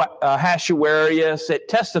and Ahasuerus, it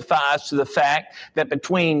testifies to the fact that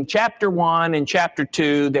between chapter 1 and chapter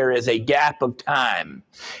 2, there is a gap of time.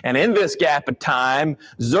 And in this gap of time,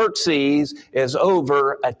 Xerxes is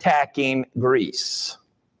over attacking Greece.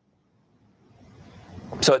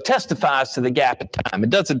 So it testifies to the gap of time.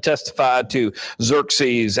 It doesn't testify to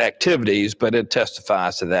Xerxes' activities, but it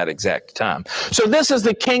testifies to that exact time. So this is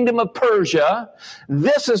the kingdom of Persia.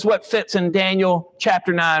 This is what fits in Daniel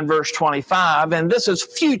chapter 9, verse 25, and this is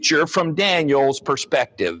future from Daniel's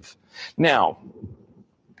perspective. Now,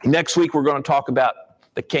 next week we're going to talk about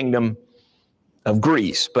the kingdom of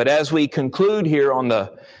Greece. But as we conclude here on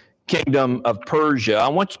the kingdom of Persia, I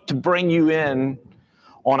want to bring you in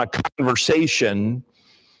on a conversation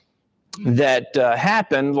that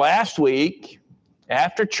happened last week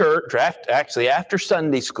after church, actually after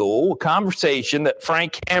Sunday school, a conversation that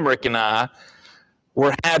Frank Hamrick and I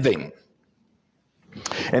were having.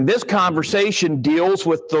 And this conversation deals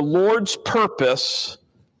with the Lord's purpose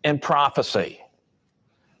in prophecy.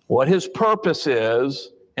 What his purpose is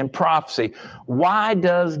in prophecy. Why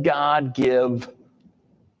does God give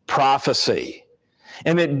prophecy?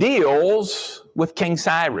 And it deals with King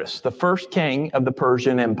Cyrus, the first king of the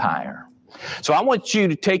Persian Empire. So I want you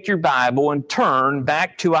to take your Bible and turn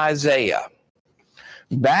back to Isaiah.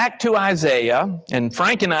 Back to Isaiah, and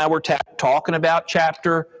Frank and I were talking about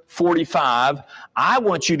chapter 45. I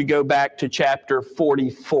want you to go back to chapter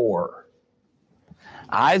 44.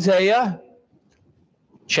 Isaiah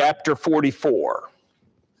chapter 44.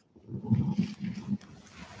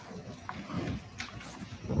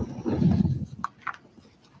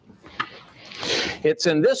 It's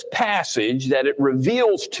in this passage that it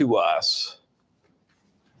reveals to us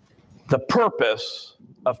the purpose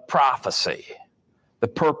of prophecy. The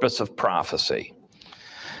purpose of prophecy.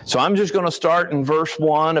 So I'm just going to start in verse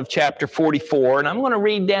 1 of chapter 44, and I'm going to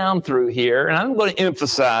read down through here, and I'm going to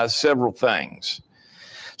emphasize several things.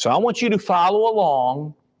 So I want you to follow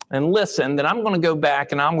along and listen, then I'm going to go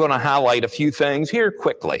back and I'm going to highlight a few things here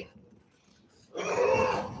quickly.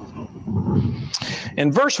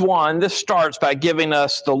 In verse 1, this starts by giving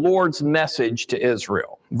us the Lord's message to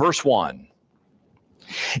Israel. Verse 1.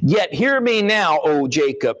 Yet hear me now, O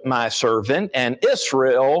Jacob, my servant, and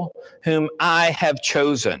Israel, whom I have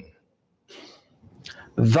chosen.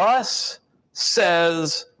 Thus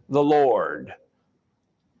says the Lord.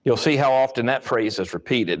 You'll see how often that phrase is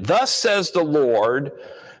repeated. Thus says the Lord,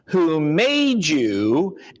 who made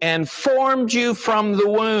you and formed you from the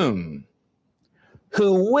womb,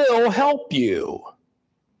 who will help you.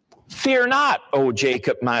 Fear not, O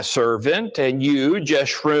Jacob, my servant, and you,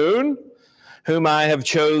 Jeshurun, whom I have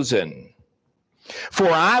chosen. For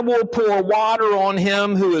I will pour water on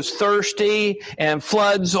him who is thirsty and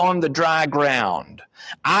floods on the dry ground.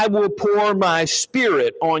 I will pour my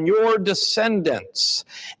spirit on your descendants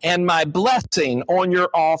and my blessing on your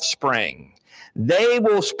offspring. They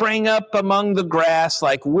will spring up among the grass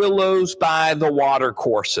like willows by the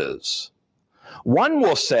watercourses. One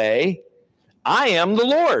will say, I am the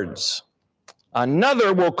Lord's.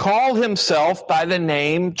 Another will call himself by the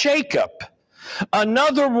name Jacob.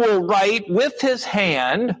 Another will write with his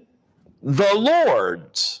hand, the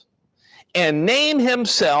Lord's, and name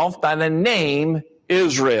himself by the name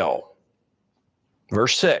Israel.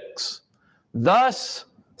 Verse 6. Thus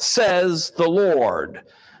says the Lord,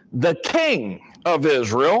 the King of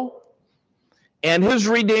Israel, and his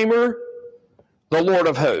Redeemer, the Lord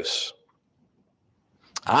of hosts.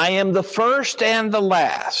 I am the first and the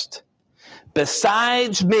last.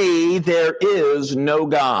 Besides me, there is no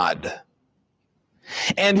God.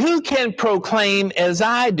 And who can proclaim as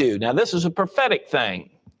I do? Now, this is a prophetic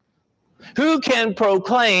thing. Who can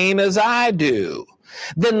proclaim as I do?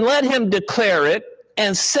 Then let him declare it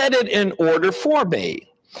and set it in order for me.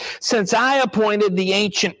 Since I appointed the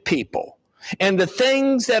ancient people and the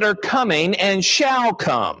things that are coming and shall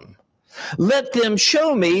come, let them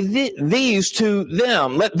show me these to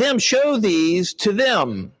them. Let them show these to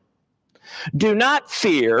them. Do not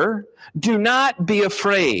fear. Do not be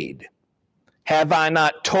afraid. Have I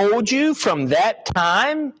not told you from that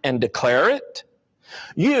time and declare it?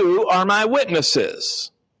 You are my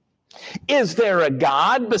witnesses. Is there a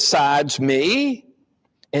God besides me?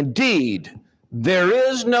 Indeed, there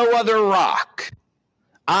is no other rock.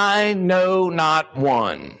 I know not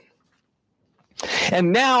one.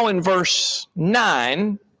 And now in verse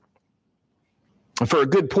 9, for a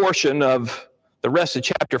good portion of the rest of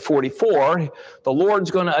chapter 44, the Lord's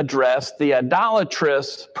going to address the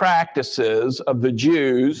idolatrous practices of the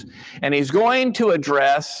Jews, and he's going to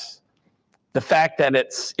address the fact that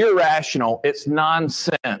it's irrational, it's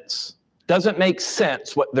nonsense. Doesn't make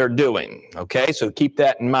sense what they're doing, okay? So keep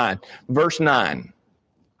that in mind. Verse 9.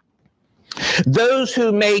 Those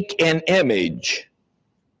who make an image,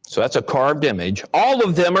 so that's a carved image, all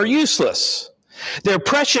of them are useless. Their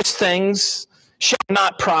precious things shall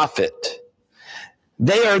not profit.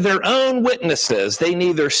 They are their own witnesses. They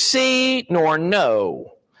neither see nor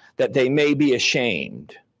know, that they may be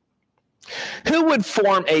ashamed. Who would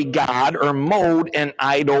form a god or mold an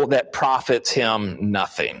idol that profits him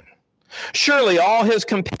nothing? Surely all his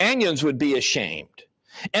companions would be ashamed.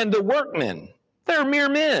 And the workmen, they're mere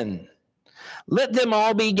men. Let them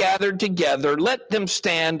all be gathered together. Let them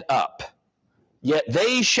stand up. Yet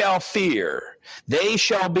they shall fear. They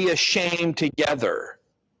shall be ashamed together.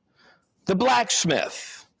 The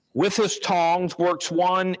blacksmith, with his tongs, works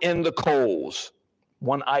one in the coals.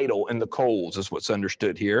 One idol in the coals is what's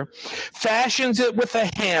understood here. Fashions it with a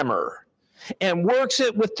hammer and works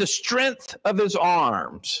it with the strength of his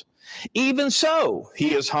arms. Even so,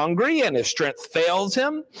 he is hungry and his strength fails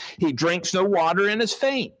him. He drinks no water and is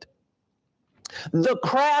faint. The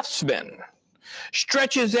craftsman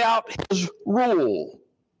stretches out his rule.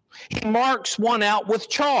 He marks one out with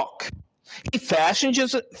chalk. He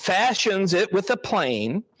fashions it with a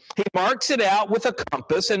plane. He marks it out with a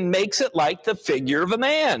compass and makes it like the figure of a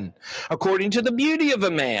man, according to the beauty of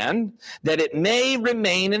a man, that it may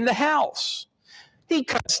remain in the house. He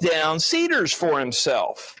cuts down cedars for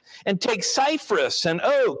himself and takes cypress and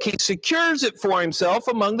oak. He secures it for himself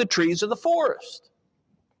among the trees of the forest.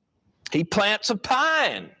 He plants a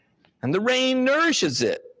pine, and the rain nourishes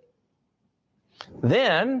it.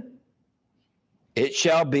 Then it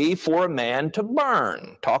shall be for a man to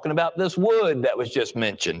burn. Talking about this wood that was just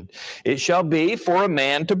mentioned. It shall be for a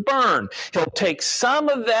man to burn. He'll take some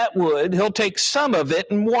of that wood, he'll take some of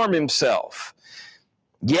it and warm himself.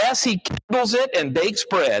 Yes, he kindles it and bakes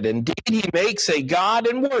bread. Indeed, he makes a god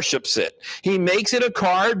and worships it. He makes it a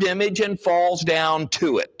carved image and falls down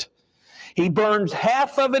to it. He burns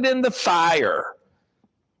half of it in the fire.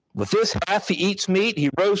 With this half he eats meat, he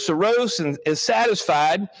roasts a roast and is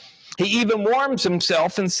satisfied. He even warms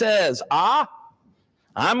himself and says, I'm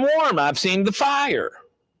warm, I've seen the fire.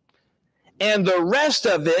 And the rest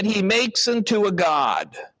of it he makes into a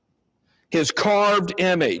god, his carved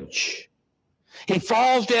image. He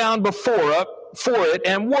falls down before it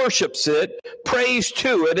and worships it, prays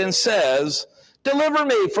to it, and says, "Deliver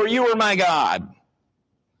me, for you are my God."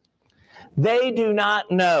 They do not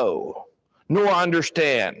know nor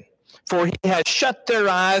understand, for he has shut their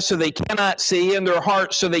eyes so they cannot see, and their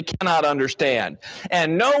hearts so they cannot understand.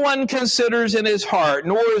 And no one considers in his heart,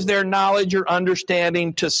 nor is there knowledge or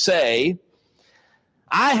understanding to say,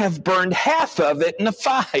 I have burned half of it in the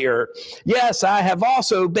fire. Yes, I have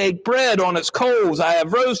also baked bread on its coals. I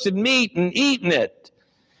have roasted meat and eaten it.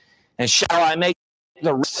 And shall I make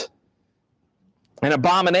the rest an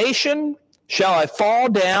abomination? Shall I fall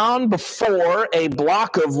down before a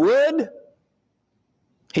block of wood?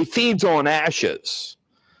 He feeds on ashes.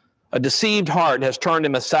 A deceived heart has turned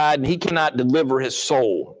him aside, and he cannot deliver his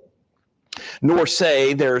soul, nor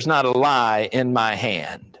say, there is not a lie in my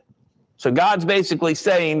hand. So God's basically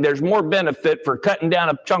saying there's more benefit for cutting down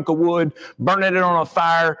a chunk of wood, burning it on a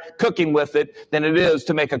fire, cooking with it, than it is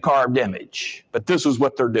to make a carved image. But this is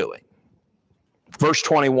what they're doing. Verse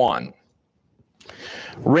 21.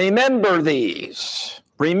 Remember these,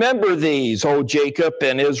 O Jacob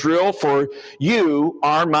and Israel, for you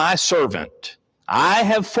are my servant. I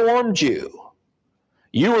have formed you.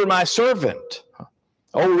 You are my servant.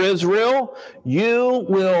 O Israel, you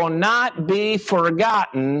will not be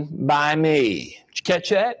forgotten by me. Did you catch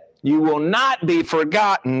that? You will not be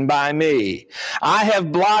forgotten by me. I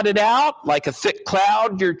have blotted out like a thick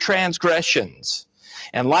cloud your transgressions,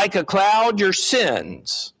 and like a cloud your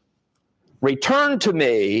sins. Return to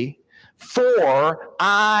me, for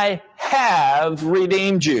I have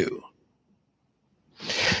redeemed you.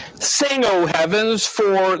 Sing, O heavens,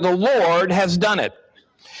 for the Lord has done it.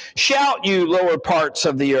 Shout, you lower parts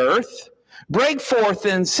of the earth. Break forth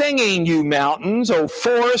in singing, you mountains, O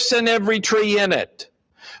forests and every tree in it.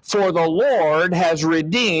 For the Lord has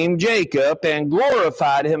redeemed Jacob and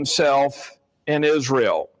glorified himself in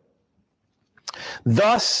Israel.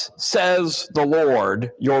 Thus says the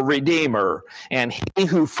Lord, your Redeemer, and he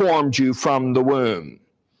who formed you from the womb.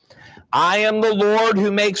 I am the Lord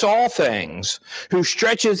who makes all things, who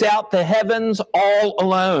stretches out the heavens all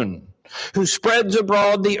alone, who spreads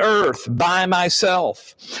abroad the earth by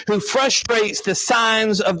myself, who frustrates the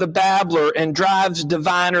signs of the babbler and drives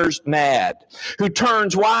diviners mad, who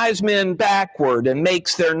turns wise men backward and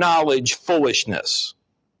makes their knowledge foolishness,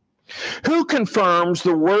 who confirms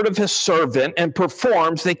the word of his servant and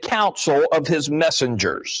performs the counsel of his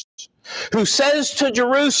messengers, who says to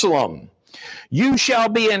Jerusalem, you shall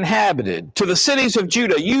be inhabited. To the cities of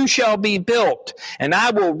Judah, you shall be built, and I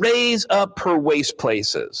will raise up her waste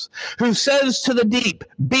places. Who says to the deep,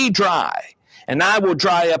 be dry, and I will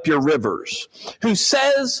dry up your rivers. Who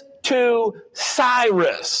says to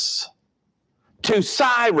Cyrus. To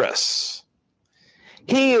Cyrus.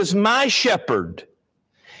 He is my shepherd.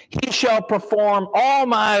 He shall perform all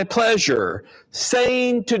my pleasure,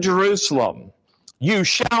 saying to Jerusalem, you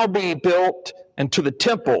shall be built, and to the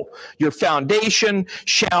temple, your foundation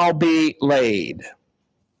shall be laid.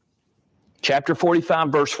 Chapter 45,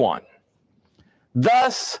 verse 1.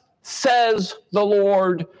 Thus says the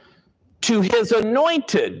Lord to his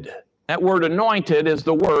anointed. That word anointed is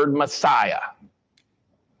the word Messiah.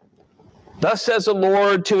 Thus says the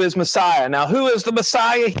Lord to his Messiah. Now, who is the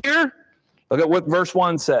Messiah here? Look at what verse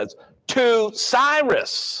 1 says. To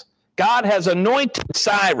Cyrus. God has anointed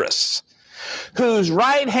Cyrus, whose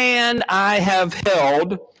right hand I have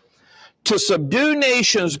held, to subdue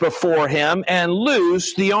nations before him and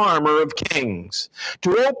loose the armor of kings,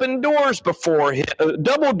 to open doors before him,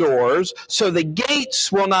 double doors, so the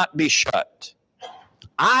gates will not be shut.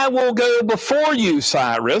 I will go before you,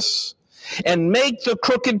 Cyrus, and make the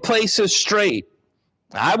crooked places straight.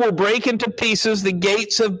 I will break into pieces the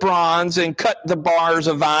gates of bronze and cut the bars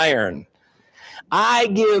of iron. I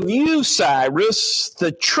give you, Cyrus,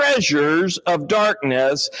 the treasures of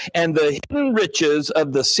darkness and the hidden riches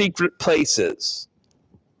of the secret places.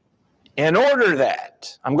 In order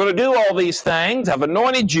that I'm going to do all these things, I've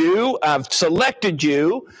anointed you, I've selected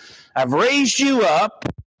you, I've raised you up.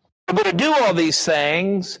 I'm going to do all these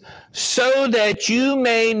things so that you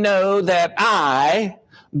may know that I,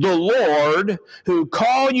 the Lord, who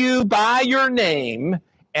call you by your name,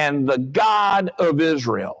 am the God of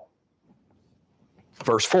Israel.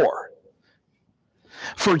 Verse 4.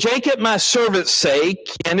 For Jacob my servant's sake,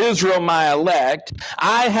 and Israel my elect,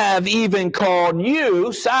 I have even called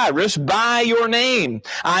you, Cyrus, by your name.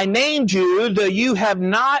 I named you, though you have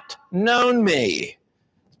not known me.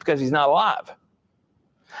 It's because he's not alive.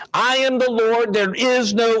 I am the Lord, there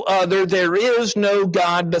is no other, there is no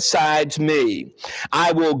God besides me.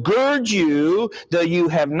 I will gird you, though you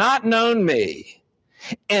have not known me,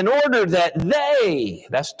 in order that they,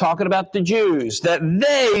 that's talking about the Jews, that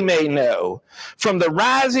they may know from the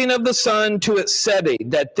rising of the sun to its setting,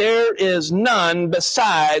 that there is none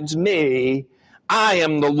besides me. I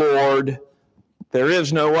am the Lord, there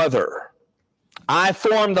is no other. I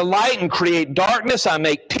form the light and create darkness. I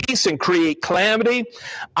make peace and create calamity.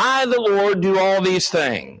 I, the Lord, do all these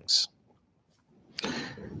things.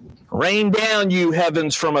 Rain down, you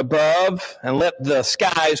heavens from above, and let the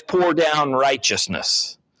skies pour down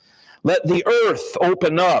righteousness. Let the earth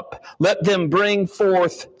open up. Let them bring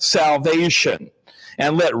forth salvation,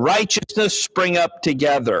 and let righteousness spring up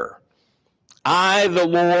together. I, the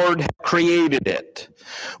Lord, have created it.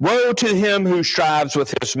 Woe to him who strives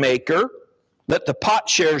with his maker. Let the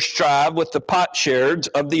potsherds strive with the potsherds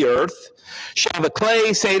of the earth. Shall the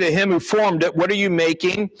clay say to him who formed it, what are you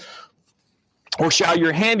making? Or shall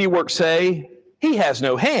your handiwork say, he has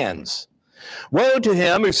no hands? Woe to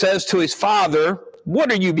him who says to his father, what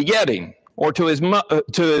are you begetting? Or to his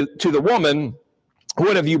to the woman,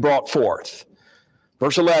 what have you brought forth?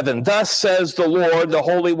 Verse 11, thus says the Lord, the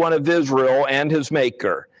Holy One of Israel and his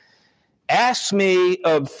Maker, ask me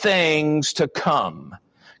of things to come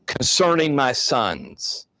concerning my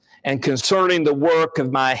sons and concerning the work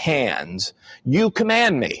of my hands. You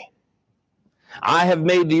command me. I have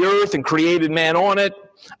made the earth and created man on it.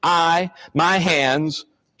 I, my hands,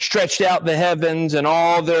 stretched out the heavens and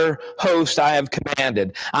all their host I have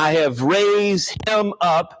commanded. I have raised him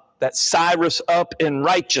up, that Cyrus, up in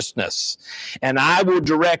righteousness, and I will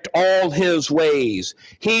direct all his ways.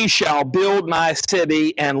 He shall build my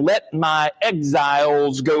city and let my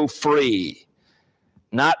exiles go free,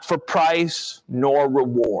 not for price nor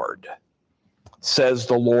reward, says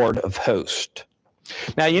the Lord of hosts.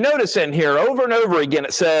 Now you notice in here over and over again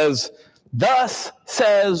it says, thus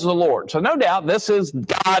says the Lord. So no doubt this is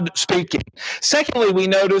God speaking. Secondly, we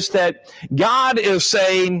notice that God is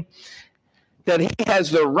saying that he has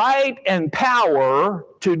the right and power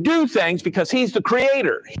to do things because he's the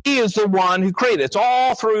creator. He is the one who created. It's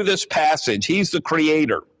all through this passage. He's the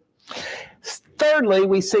creator. Thirdly,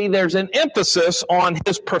 we see there's an emphasis on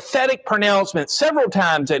his prophetic pronouncement several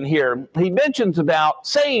times in here. He mentions about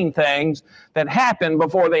saying things that happen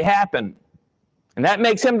before they happen. And that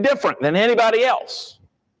makes him different than anybody else.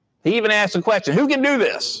 He even asks the question, who can do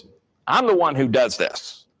this? I'm the one who does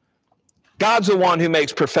this. God's the one who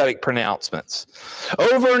makes prophetic pronouncements.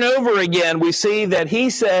 Over and over again, we see that he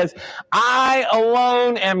says, I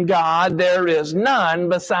alone am God. There is none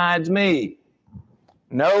besides me.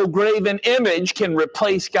 No graven image can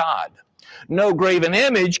replace God. No graven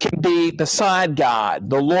image can be beside God.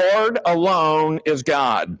 The Lord alone is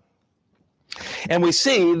God. And we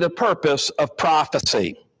see the purpose of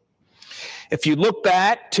prophecy. If you look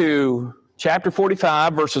back to chapter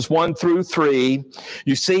 45, verses 1 through 3,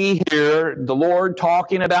 you see here the Lord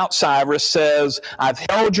talking about Cyrus says, I've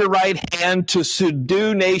held your right hand to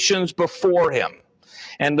subdue nations before him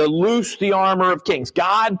and to loose the armor of kings.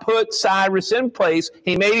 God put Cyrus in place.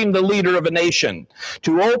 He made him the leader of a nation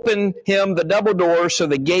to open him the double doors so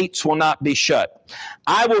the gates will not be shut.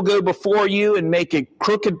 I will go before you and make it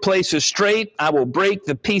crooked places straight. I will break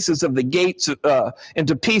the pieces of the gates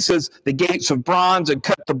into pieces, the gates of bronze, and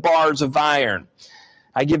cut the bars of iron.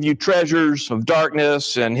 I give you treasures of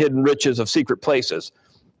darkness and hidden riches of secret places.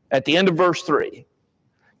 At the end of verse 3,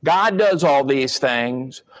 God does all these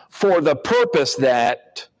things for the purpose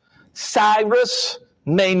that Cyrus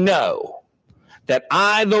may know that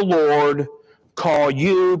I, the Lord, call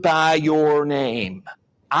you by your name.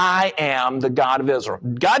 I am the God of Israel.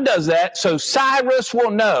 God does that so Cyrus will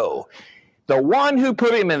know the one who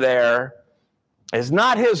put him in there is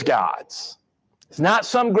not his gods. It's not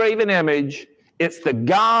some graven image. It's the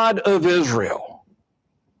God of Israel.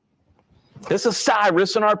 This is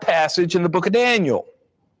Cyrus in our passage in the book of Daniel.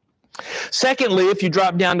 Secondly, if you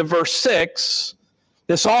drop down to verse 6,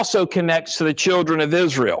 this also connects to the children of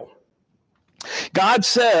Israel. God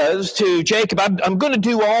says to Jacob, I'm going to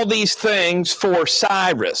do all these things for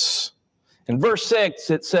Cyrus. In verse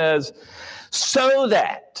 6, it says, so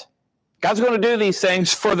that God's going to do these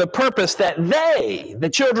things for the purpose that they, the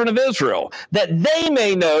children of Israel, that they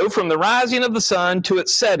may know from the rising of the sun to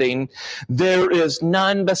its setting, there is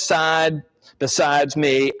none besides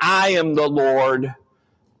me. I am the Lord.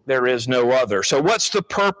 There is no other. So what's the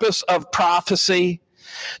purpose of prophecy?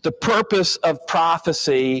 The purpose of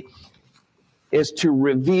prophecy is to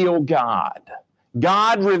reveal God.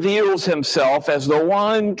 God reveals himself as the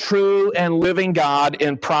one true and living God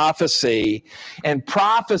in prophecy. And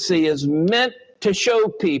prophecy is meant to show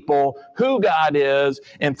people who God is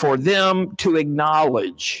and for them to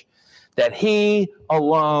acknowledge that he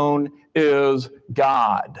alone is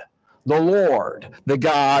God. The Lord, the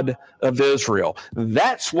God of Israel.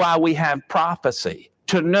 That's why we have prophecy,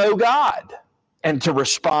 to know God and to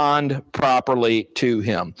respond properly to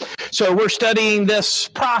him. So we're studying this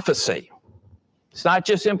prophecy. It's not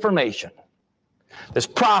just information. This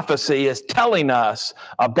prophecy is telling us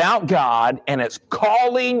about God, and it's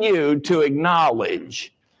calling you to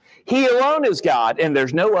acknowledge he alone is God and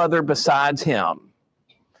there's no other besides him.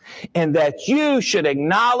 And that you should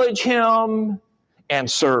acknowledge him and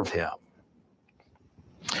serve him.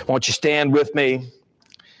 Won't you stand with me,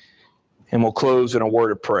 and we'll close in a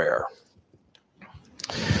word of prayer.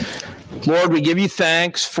 Lord, we give you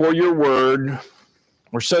thanks for your word.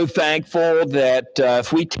 We're so thankful that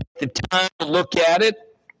if we take the time to look at it,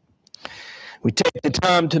 we take the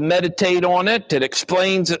time to meditate on it, it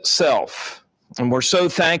explains itself. And we're so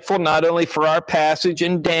thankful not only for our passage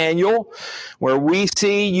in Daniel, where we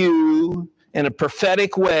see you in a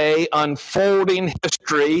prophetic way unfolding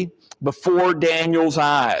history before Daniel's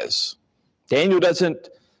eyes. Daniel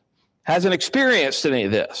hasn't experienced any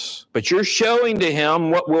of this, but you're showing to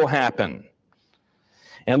him what will happen.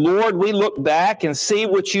 And Lord, we look back and see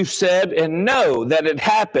what you said and know that it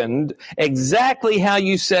happened exactly how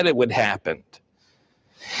you said it would happen.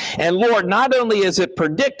 And Lord, not only is it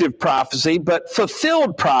predictive prophecy, but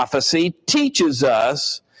fulfilled prophecy teaches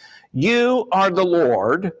us you are the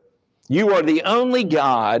Lord. You are the only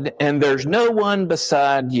God, and there's no one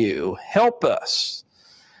beside you. Help us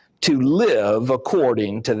to live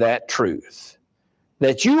according to that truth,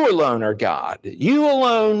 that you alone are God. You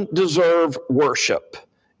alone deserve worship,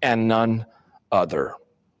 and none other.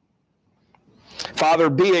 Father,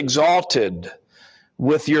 be exalted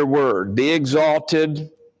with your word. Be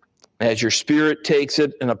exalted as your Spirit takes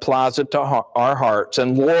it and applies it to our hearts.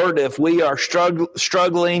 And Lord, if we are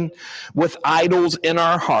struggling with idols in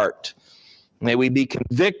our heart, may we be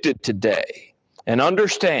convicted today and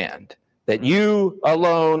understand that you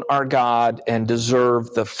alone are God and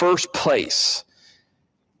deserve the first place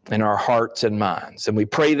in our hearts and minds. And we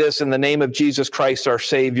pray this in the name of Jesus Christ, our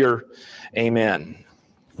Savior. Amen.